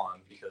Odell's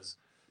gone because,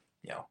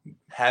 you know,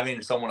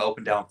 having someone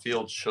open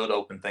downfield should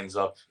open things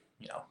up,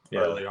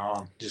 early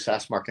on. Just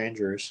ask Mark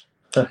Andrews.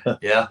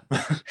 Yeah.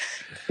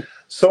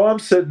 So I'm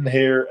sitting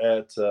here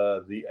at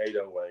the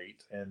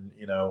 808, and,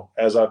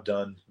 as I've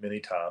done many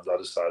times, I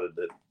decided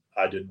that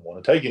I didn't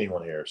want to take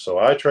anyone here. So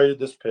I traded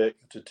this pick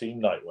to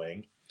Team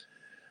Nightwing,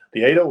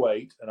 the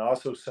 808, and I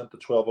also sent the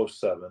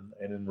 1207.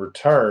 And in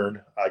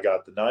return, I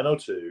got the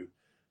 902,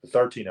 the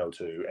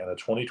 1302, and a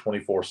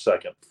 2024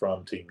 second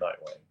from Team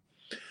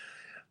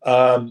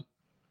Nightwing.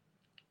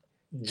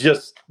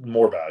 Just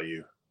more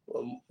value.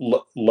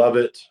 Love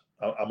it.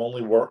 I'm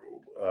only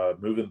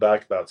moving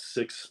back about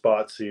 6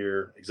 spots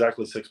here,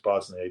 exactly 6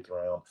 spots in the 8th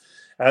round.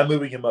 And I'm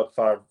moving him up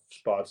 5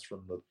 spots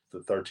from the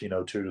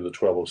 1302 to the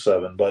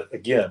 1207. But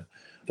again,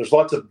 there's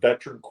lots of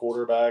veteran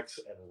quarterbacks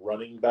and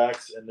running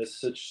backs in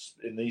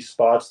these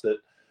spots that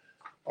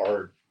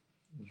are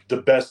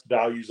the best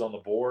values on the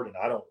board, and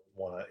I don't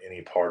want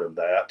any part of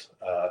that.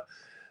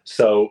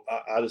 So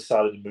I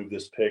decided to move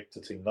this pick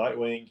to Team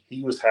Nightwing.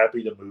 He was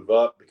happy to move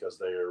up because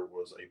there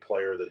was a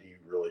player that he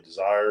really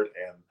desired,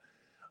 and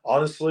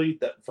honestly,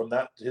 that from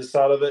his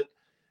side of it,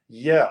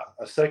 yeah,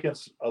 a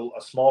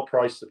small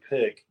price to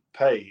pay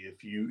if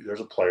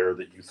there's a player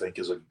that you think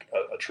is a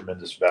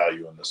tremendous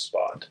value in this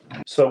spot.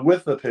 So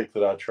with the pick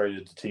that I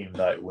traded to Team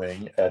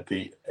Nightwing at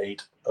the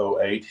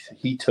 808,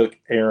 he took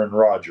Aaron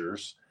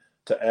Rodgers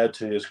to add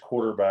to his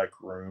quarterback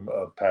room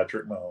of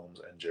Patrick Mahomes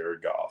and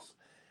Jared Goff.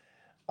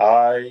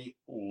 I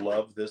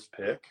love this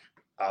pick.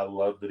 I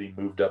love that he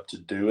moved up to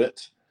do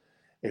it.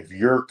 If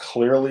you're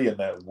clearly in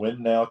that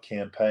win now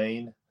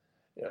campaign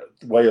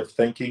way of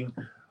thinking,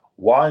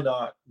 why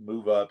not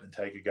move up and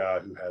take a guy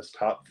who has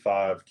top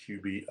 5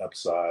 QB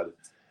upside?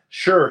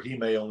 Sure, he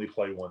may only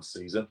play 1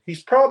 season.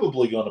 He's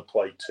probably going to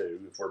play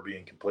 2, if we're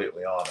being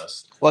completely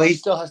honest. Well, he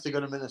still has to go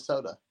to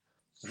Minnesota.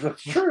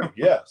 That's true.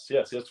 Yes. He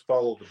has to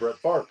follow the Brett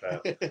Favre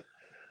path.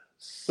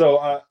 So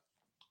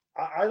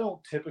I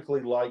don't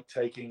typically like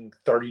taking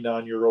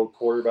 39-year-old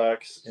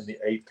quarterbacks in the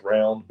 8th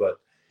round, but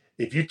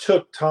if you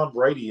took Tom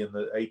Brady in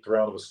the 8th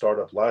round of a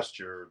startup last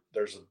year,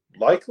 there's a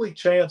likely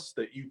chance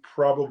that you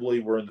probably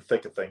were in the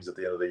thick of things at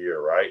the end of the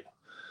year, right?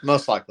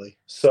 Most likely.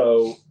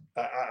 So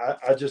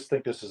I just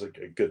think this is a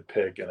good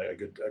pick and a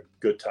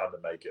good time to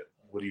make it.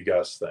 What do you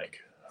guys think?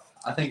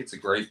 I think it's a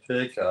great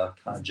pick. Kind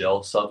of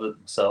jealous of it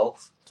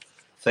myself.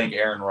 I think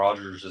Aaron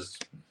Rodgers is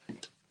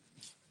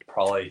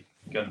probably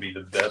going to be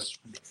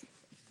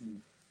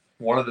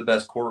one of the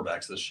best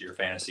quarterbacks this year,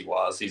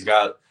 fantasy-wise. He's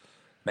got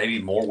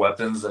maybe more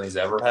weapons than he's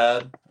ever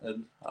had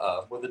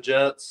with the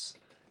Jets,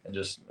 and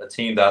just a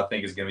team that I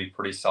think is going to be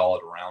pretty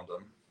solid around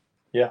him.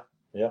 Yeah.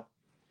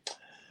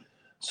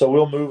 So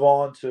we'll move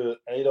on to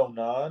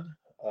 809.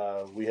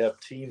 We have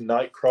Team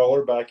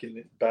Nightcrawler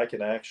back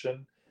in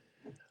action.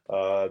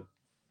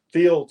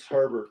 Fields,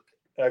 Herbert,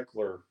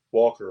 Eckler,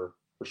 Walker,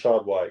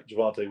 Rachaad White,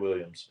 Javonte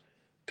Williams,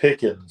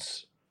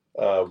 Pickens,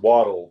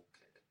 Waddle,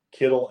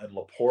 Kittle, and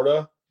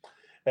Laporta.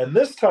 And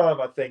this time,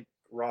 I think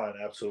Ryan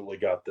absolutely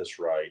got this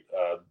right.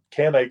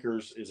 Cam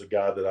Akers is a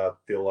guy that I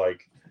feel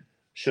like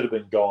should have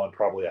been gone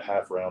probably a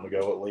half round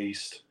ago at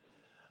least.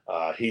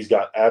 He's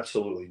got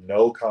absolutely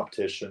no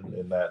competition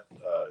in that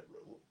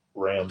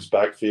Rams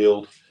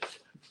backfield.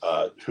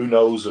 Who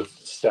knows if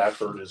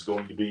Stafford is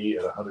going to be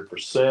at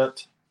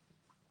 100%.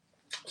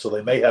 So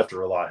they may have to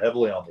rely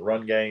heavily on the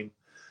run game.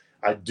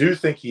 I do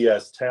think he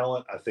has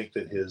talent. I think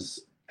that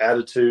his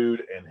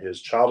attitude and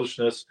his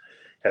childishness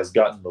has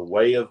gotten in the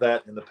way of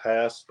that in the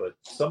past, but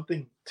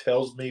something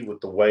tells me with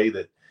the way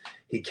that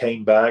he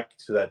came back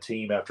to that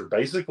team after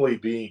basically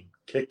being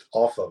kicked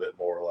off of it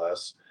more or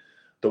less,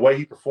 the way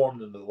he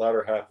performed in the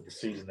latter half of the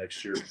season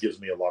next year gives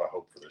me a lot of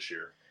hope for this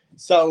year.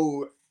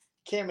 So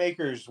Cam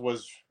Akers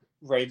was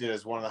rated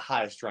as one of the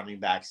highest running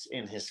backs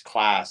in his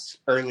class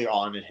early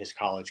on in his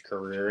college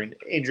career, and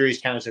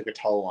injuries kind of took a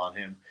toll on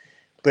him.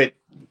 But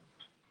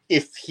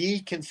if he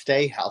can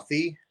stay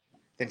healthy,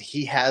 then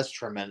he has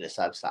tremendous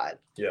upside.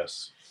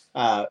 Yes.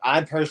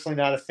 I'm personally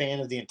not a fan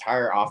of the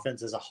entire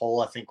offense as a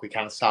whole. I think we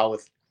kind of saw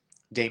with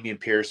Dameon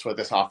Pierce what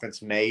this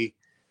offense may,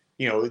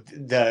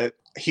 the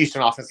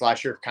Houston offense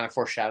last year kind of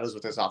foreshadows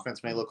what this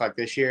offense may look like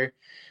this year.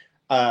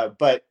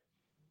 But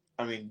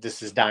I mean,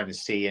 this is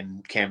Dynasty,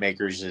 and Cam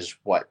Akers is,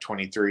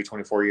 23,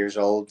 24 years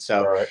old.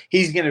 So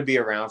he's going to be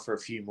around for a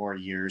few more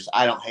years.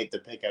 I don't hate the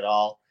pick at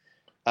all.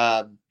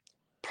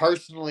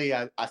 Personally,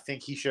 I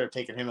think he should have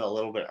taken him a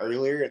little bit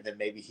earlier, and then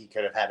maybe he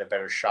could have had a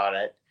better shot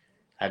at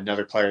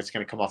another player that's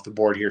going to come off the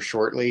board here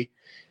shortly.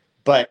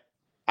 But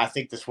I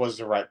think this was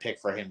the right pick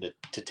for him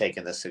to take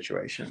in this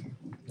situation.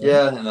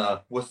 Yeah, and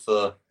with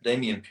the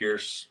Dameon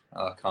Pierce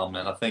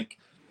comment, I think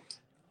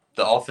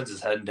the offense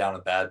is heading down a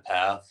bad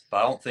path, but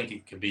I don't think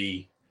it could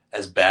be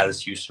as bad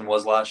as Houston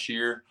was last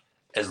year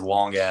as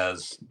long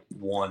as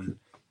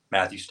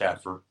Matthew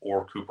Stafford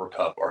or Cooper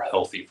Kupp are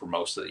healthy for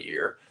most of the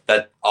year.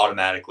 That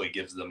automatically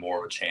gives them more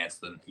of a chance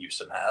than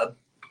Houston had.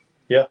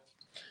 Yeah.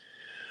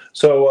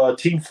 So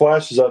Team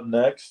Flash is up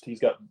next. He's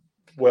got,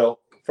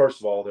 first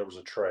of all, there was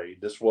a trade.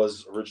 This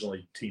was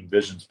originally Team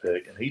Vision's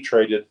pick, and he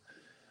traded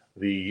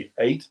the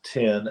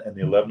 8-10 and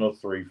the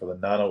 11-03 for the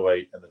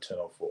 9-08 and the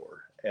 10-04.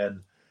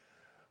 And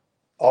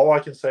all I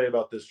can say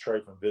about this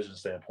trade from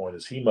Vision's standpoint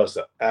is he must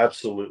have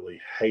absolutely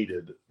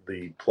hated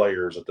the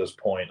players at this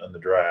point in the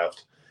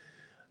draft,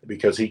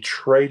 because he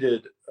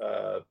traded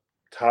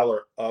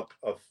Tyler up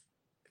a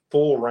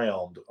full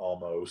round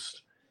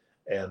almost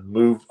and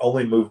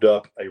only moved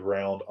up a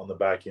round on the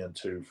back end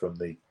too, from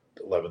the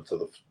 11th to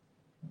the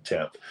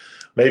 10th.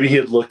 Maybe he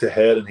had looked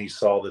ahead and he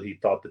saw that he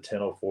thought the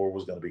 10-04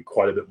 was going to be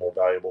quite a bit more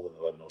valuable than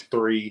the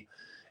 11-03,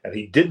 and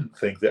he didn't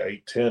think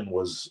the 8-10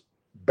 was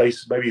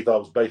maybe he thought it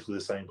was basically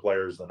the same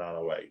player as the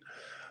 9-08.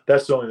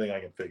 That's the only thing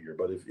I can figure.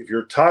 But if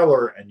you're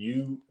Tyler and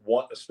you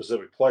want a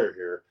specific player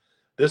here,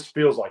 this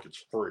feels like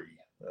it's free.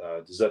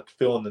 Does that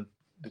feeling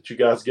that you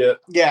guys get?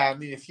 Yeah, I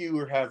mean, if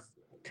you have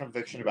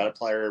conviction about a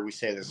player, we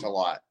say this a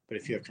lot, but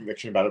if you have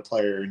conviction about a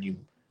player and you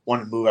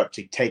want to move up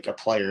to take a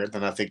player,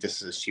 then I think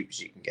this is as cheap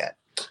as you can get.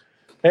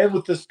 And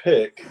with this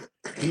pick,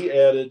 he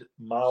added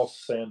Miles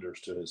Sanders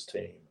to his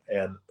team.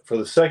 And for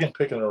the second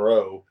pick in a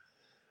row,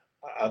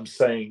 I'm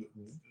saying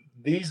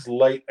these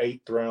late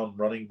 8th round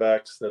running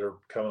backs that are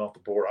coming off the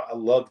board, I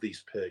love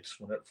these picks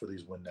for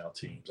these win now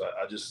teams.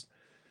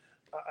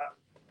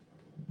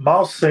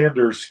 Miles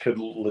Sanders could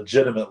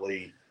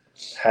legitimately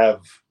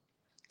have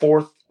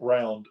 4th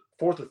or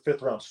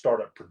 5th round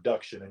startup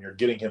production, and you're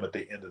getting him at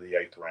the end of the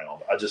 8th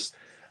round.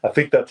 I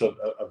think that's a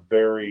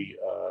very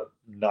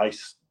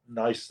nice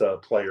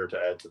player to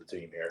add to the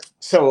team here.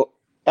 So,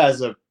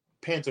 as a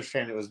Panthers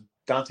fan, it was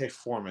Dante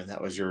Foreman that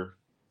was your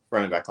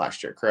running back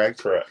last year, correct?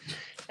 Correct.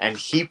 And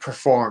he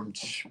performed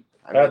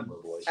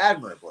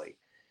admirably.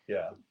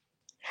 Yeah.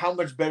 How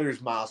much better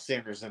is Miles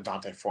Sanders than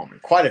Dante Foreman?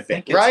 Quite a bit,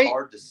 I think right? It's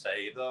hard to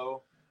say,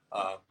 though.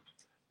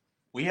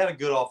 We had a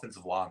good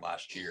offensive line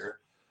last year.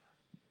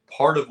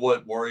 Part of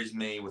what worries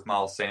me with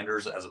Miles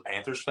Sanders as a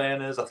Panthers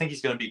fan is I think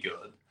he's going to be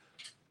good.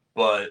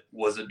 But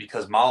was it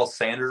because Miles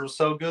Sanders was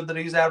so good that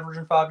he's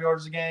averaging 5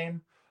 yards a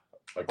game?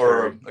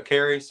 Or a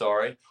carry,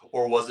 sorry.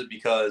 Or was it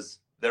because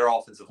their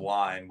offensive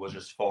line was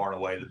just far and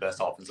away the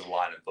best offensive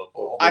line in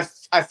football?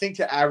 I think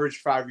to average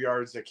 5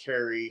 yards a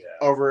carry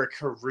over a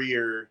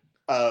career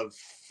of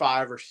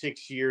 5 or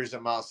 6 years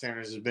that Miles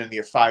Sanders has been in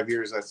the 5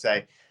 years, let's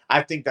say,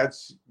 I think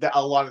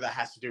a lot of that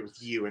has to do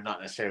with you and not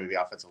necessarily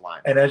the offensive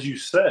line. And as you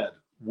said,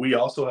 we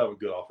also have a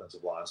good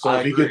offensive line. So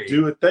if he could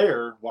do it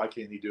there, why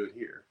can't he do it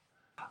here?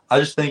 I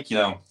just think,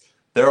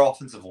 their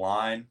offensive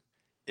line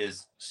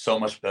is so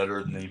much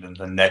better than even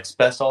the next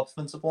best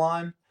offensive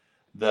line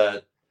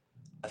that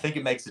I think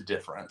it makes a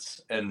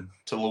difference. And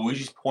to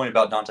Luigi's point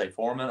about Dante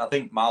Foreman, I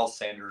think Miles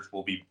Sanders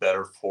will be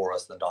better for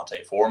us than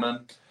Dante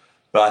Foreman.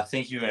 But I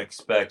think you can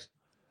expect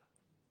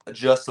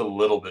just a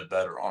little bit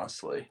better,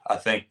 honestly. I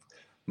think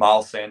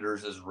Miles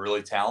Sanders is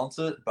really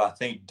talented, but I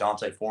think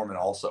Dante Foreman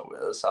also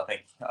is. I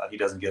think he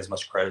doesn't get as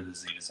much credit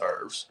as he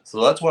deserves.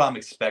 So that's what I'm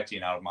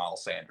expecting out of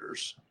Miles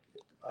Sanders.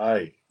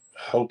 I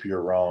hope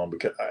you're wrong,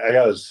 because I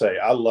got to say,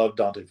 I loved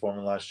Dante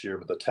Foreman last year,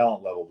 but the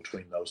talent level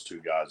between those two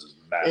guys is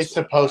massive. It's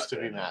supposed to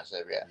be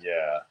massive,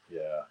 yeah.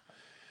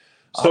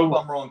 So I hope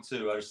I'm wrong,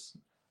 too.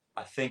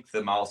 I think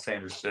that Miles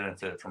Sanders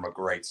benefited from a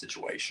great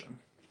situation.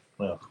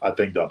 Well, I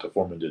think Dante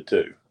Foreman did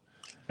too.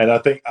 And I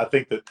think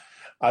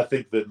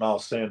that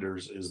Miles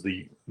Sanders is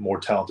the more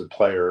talented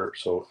player.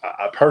 So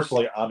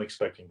I'm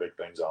expecting big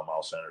things out of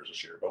Miles Sanders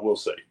this year, but we'll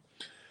see.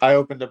 I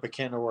opened up a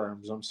can of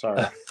worms. I'm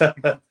sorry.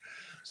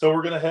 So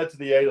we're going to head to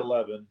the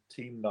 8-11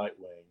 Team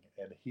Nightwing,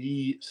 and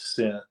he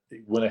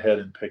went ahead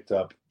and picked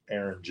up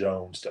Aaron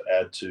Jones to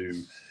add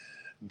to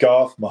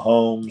Goff,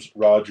 Mahomes,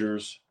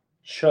 Rodgers,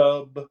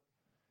 Chubb,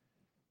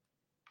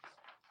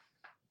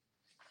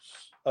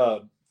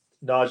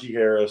 Najee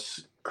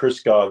Harris, Chris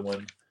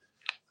Godwin,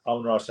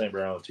 Amon-Ra St.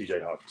 Brown, and T.J.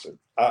 Hawkinson.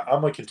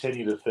 I'm going to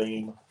continue the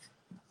theme.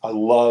 I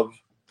love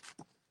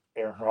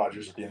Aaron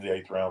Rodgers at the end of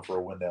the 8th round for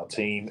a win-now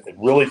team. It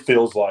really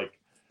feels like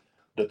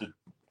that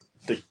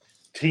the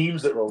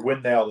teams that are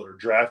win-now that are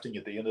drafting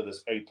at the end of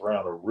this 8th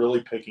round are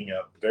really picking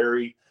up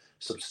very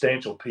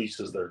substantial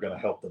pieces that are going to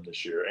help them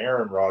this year.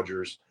 Aaron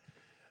Rodgers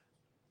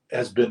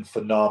has been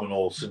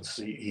phenomenal since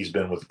he's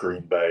been with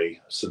Green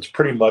Bay, since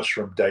pretty much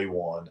from day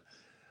one.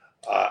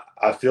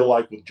 I feel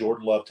like with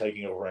Jordan Love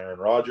taking over Aaron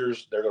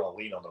Rodgers, they're going to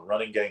lean on the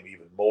running game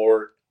even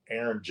more.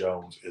 Aaron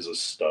Jones is a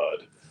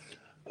stud.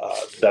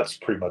 That's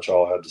pretty much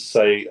all I have to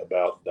say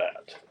about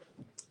that.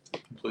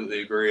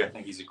 Completely agree. I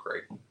think he's a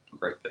great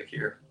pick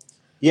here.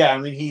 Yeah, I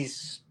mean,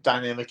 he's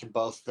dynamic in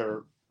both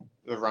the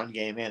run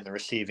game and the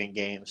receiving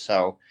game.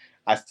 So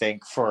I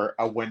think for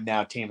a win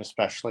now team,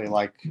 especially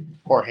like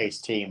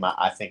Jorge's team,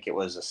 I think it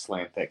was a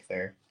slam pick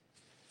there.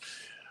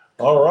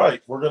 All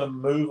right, we're going to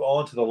move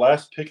on to the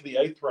last pick of the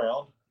 8th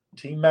round.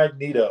 Team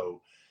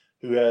Magneto,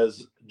 who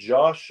has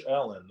Josh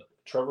Allen,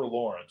 Trevor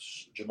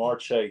Lawrence, Jamar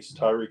Chase,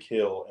 Tyreek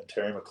Hill, and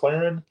Terry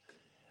McLaurin,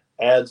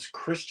 adds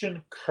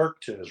Christian Kirk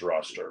to his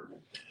roster.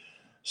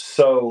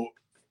 So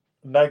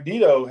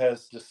Magneto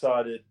has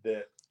decided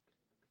that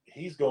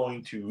he's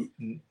going to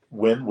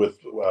win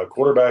with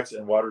quarterbacks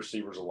and wide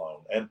receivers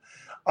alone. And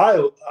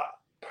I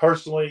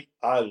personally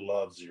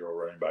love zero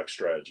running back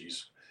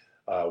strategies.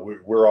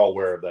 We're all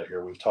aware of that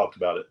here. We've talked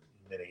about it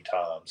many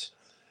times.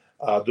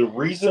 The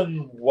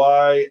reason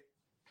why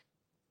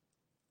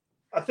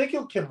I think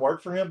it can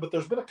work for him, but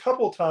there's been a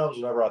couple of times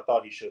whenever I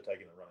thought he should have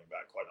taken a running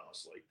back, quite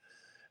honestly.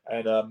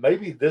 And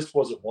maybe this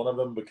wasn't one of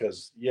them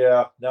because,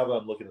 now that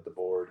I'm looking at the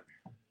board,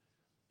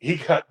 he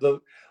got the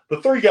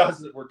 3 guys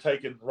that were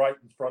taken right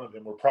in front of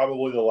him were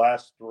probably the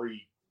last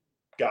 3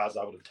 guys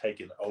I would have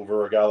taken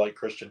over a guy like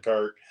Christian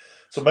Kirk.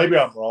 So maybe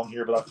I'm wrong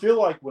here, but I feel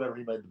like whenever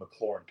he made the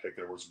McLaurin pick,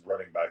 there was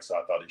running backs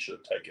I thought he should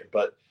have taken.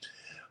 But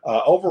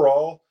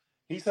overall,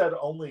 he's had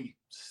only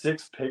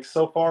 6 picks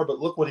so far, but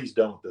look what he's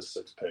done with this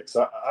 6 picks.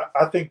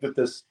 I think that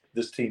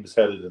this team is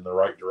headed in the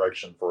right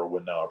direction for a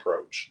win-now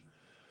approach.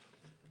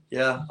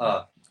 Yeah,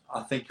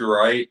 I think you're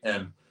right.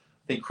 And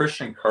I think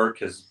Christian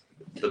Kirk is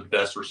the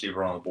best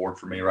receiver on the board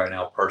for me right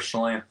now,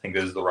 personally. I think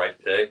this is the right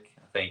pick.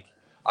 I think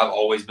I've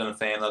always been a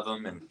fan of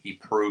him, and he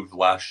proved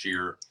last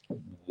year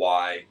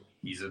why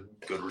he's a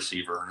good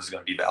receiver and is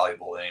going to be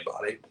valuable to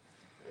anybody.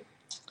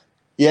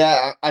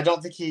 Yeah, I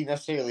don't think he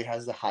necessarily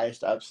has the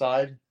highest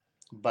upside,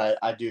 but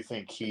I do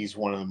think he's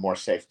one of the more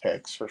safe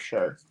picks for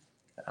sure.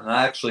 And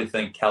I actually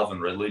think Calvin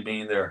Ridley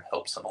being there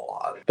helps him a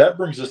lot. That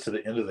brings us to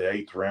the end of the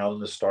 8th round in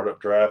the startup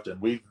draft,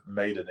 and we've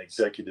made an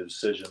executive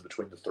decision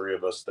between the 3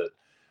 of us that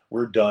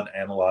we're done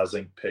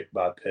analyzing pick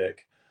by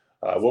pick.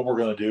 What we're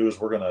going to do is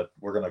we're going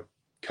to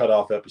cut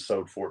off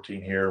episode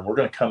 14 here, and we're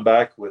going to come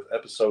back with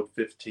episode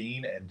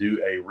 15 and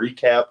do a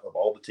recap of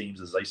all the teams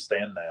as they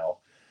stand now.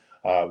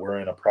 We're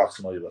in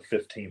approximately the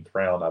 15th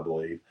round, I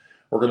believe.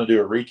 We're going to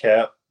do a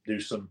recap, do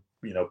some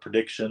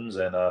predictions,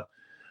 and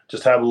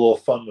just have a little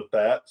fun with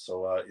that.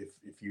 So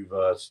if you've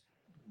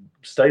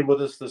stayed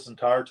with us this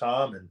entire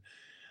time and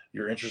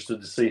you're interested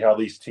to see how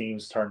these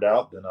teams turned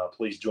out, then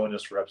please join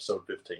us for episode 15.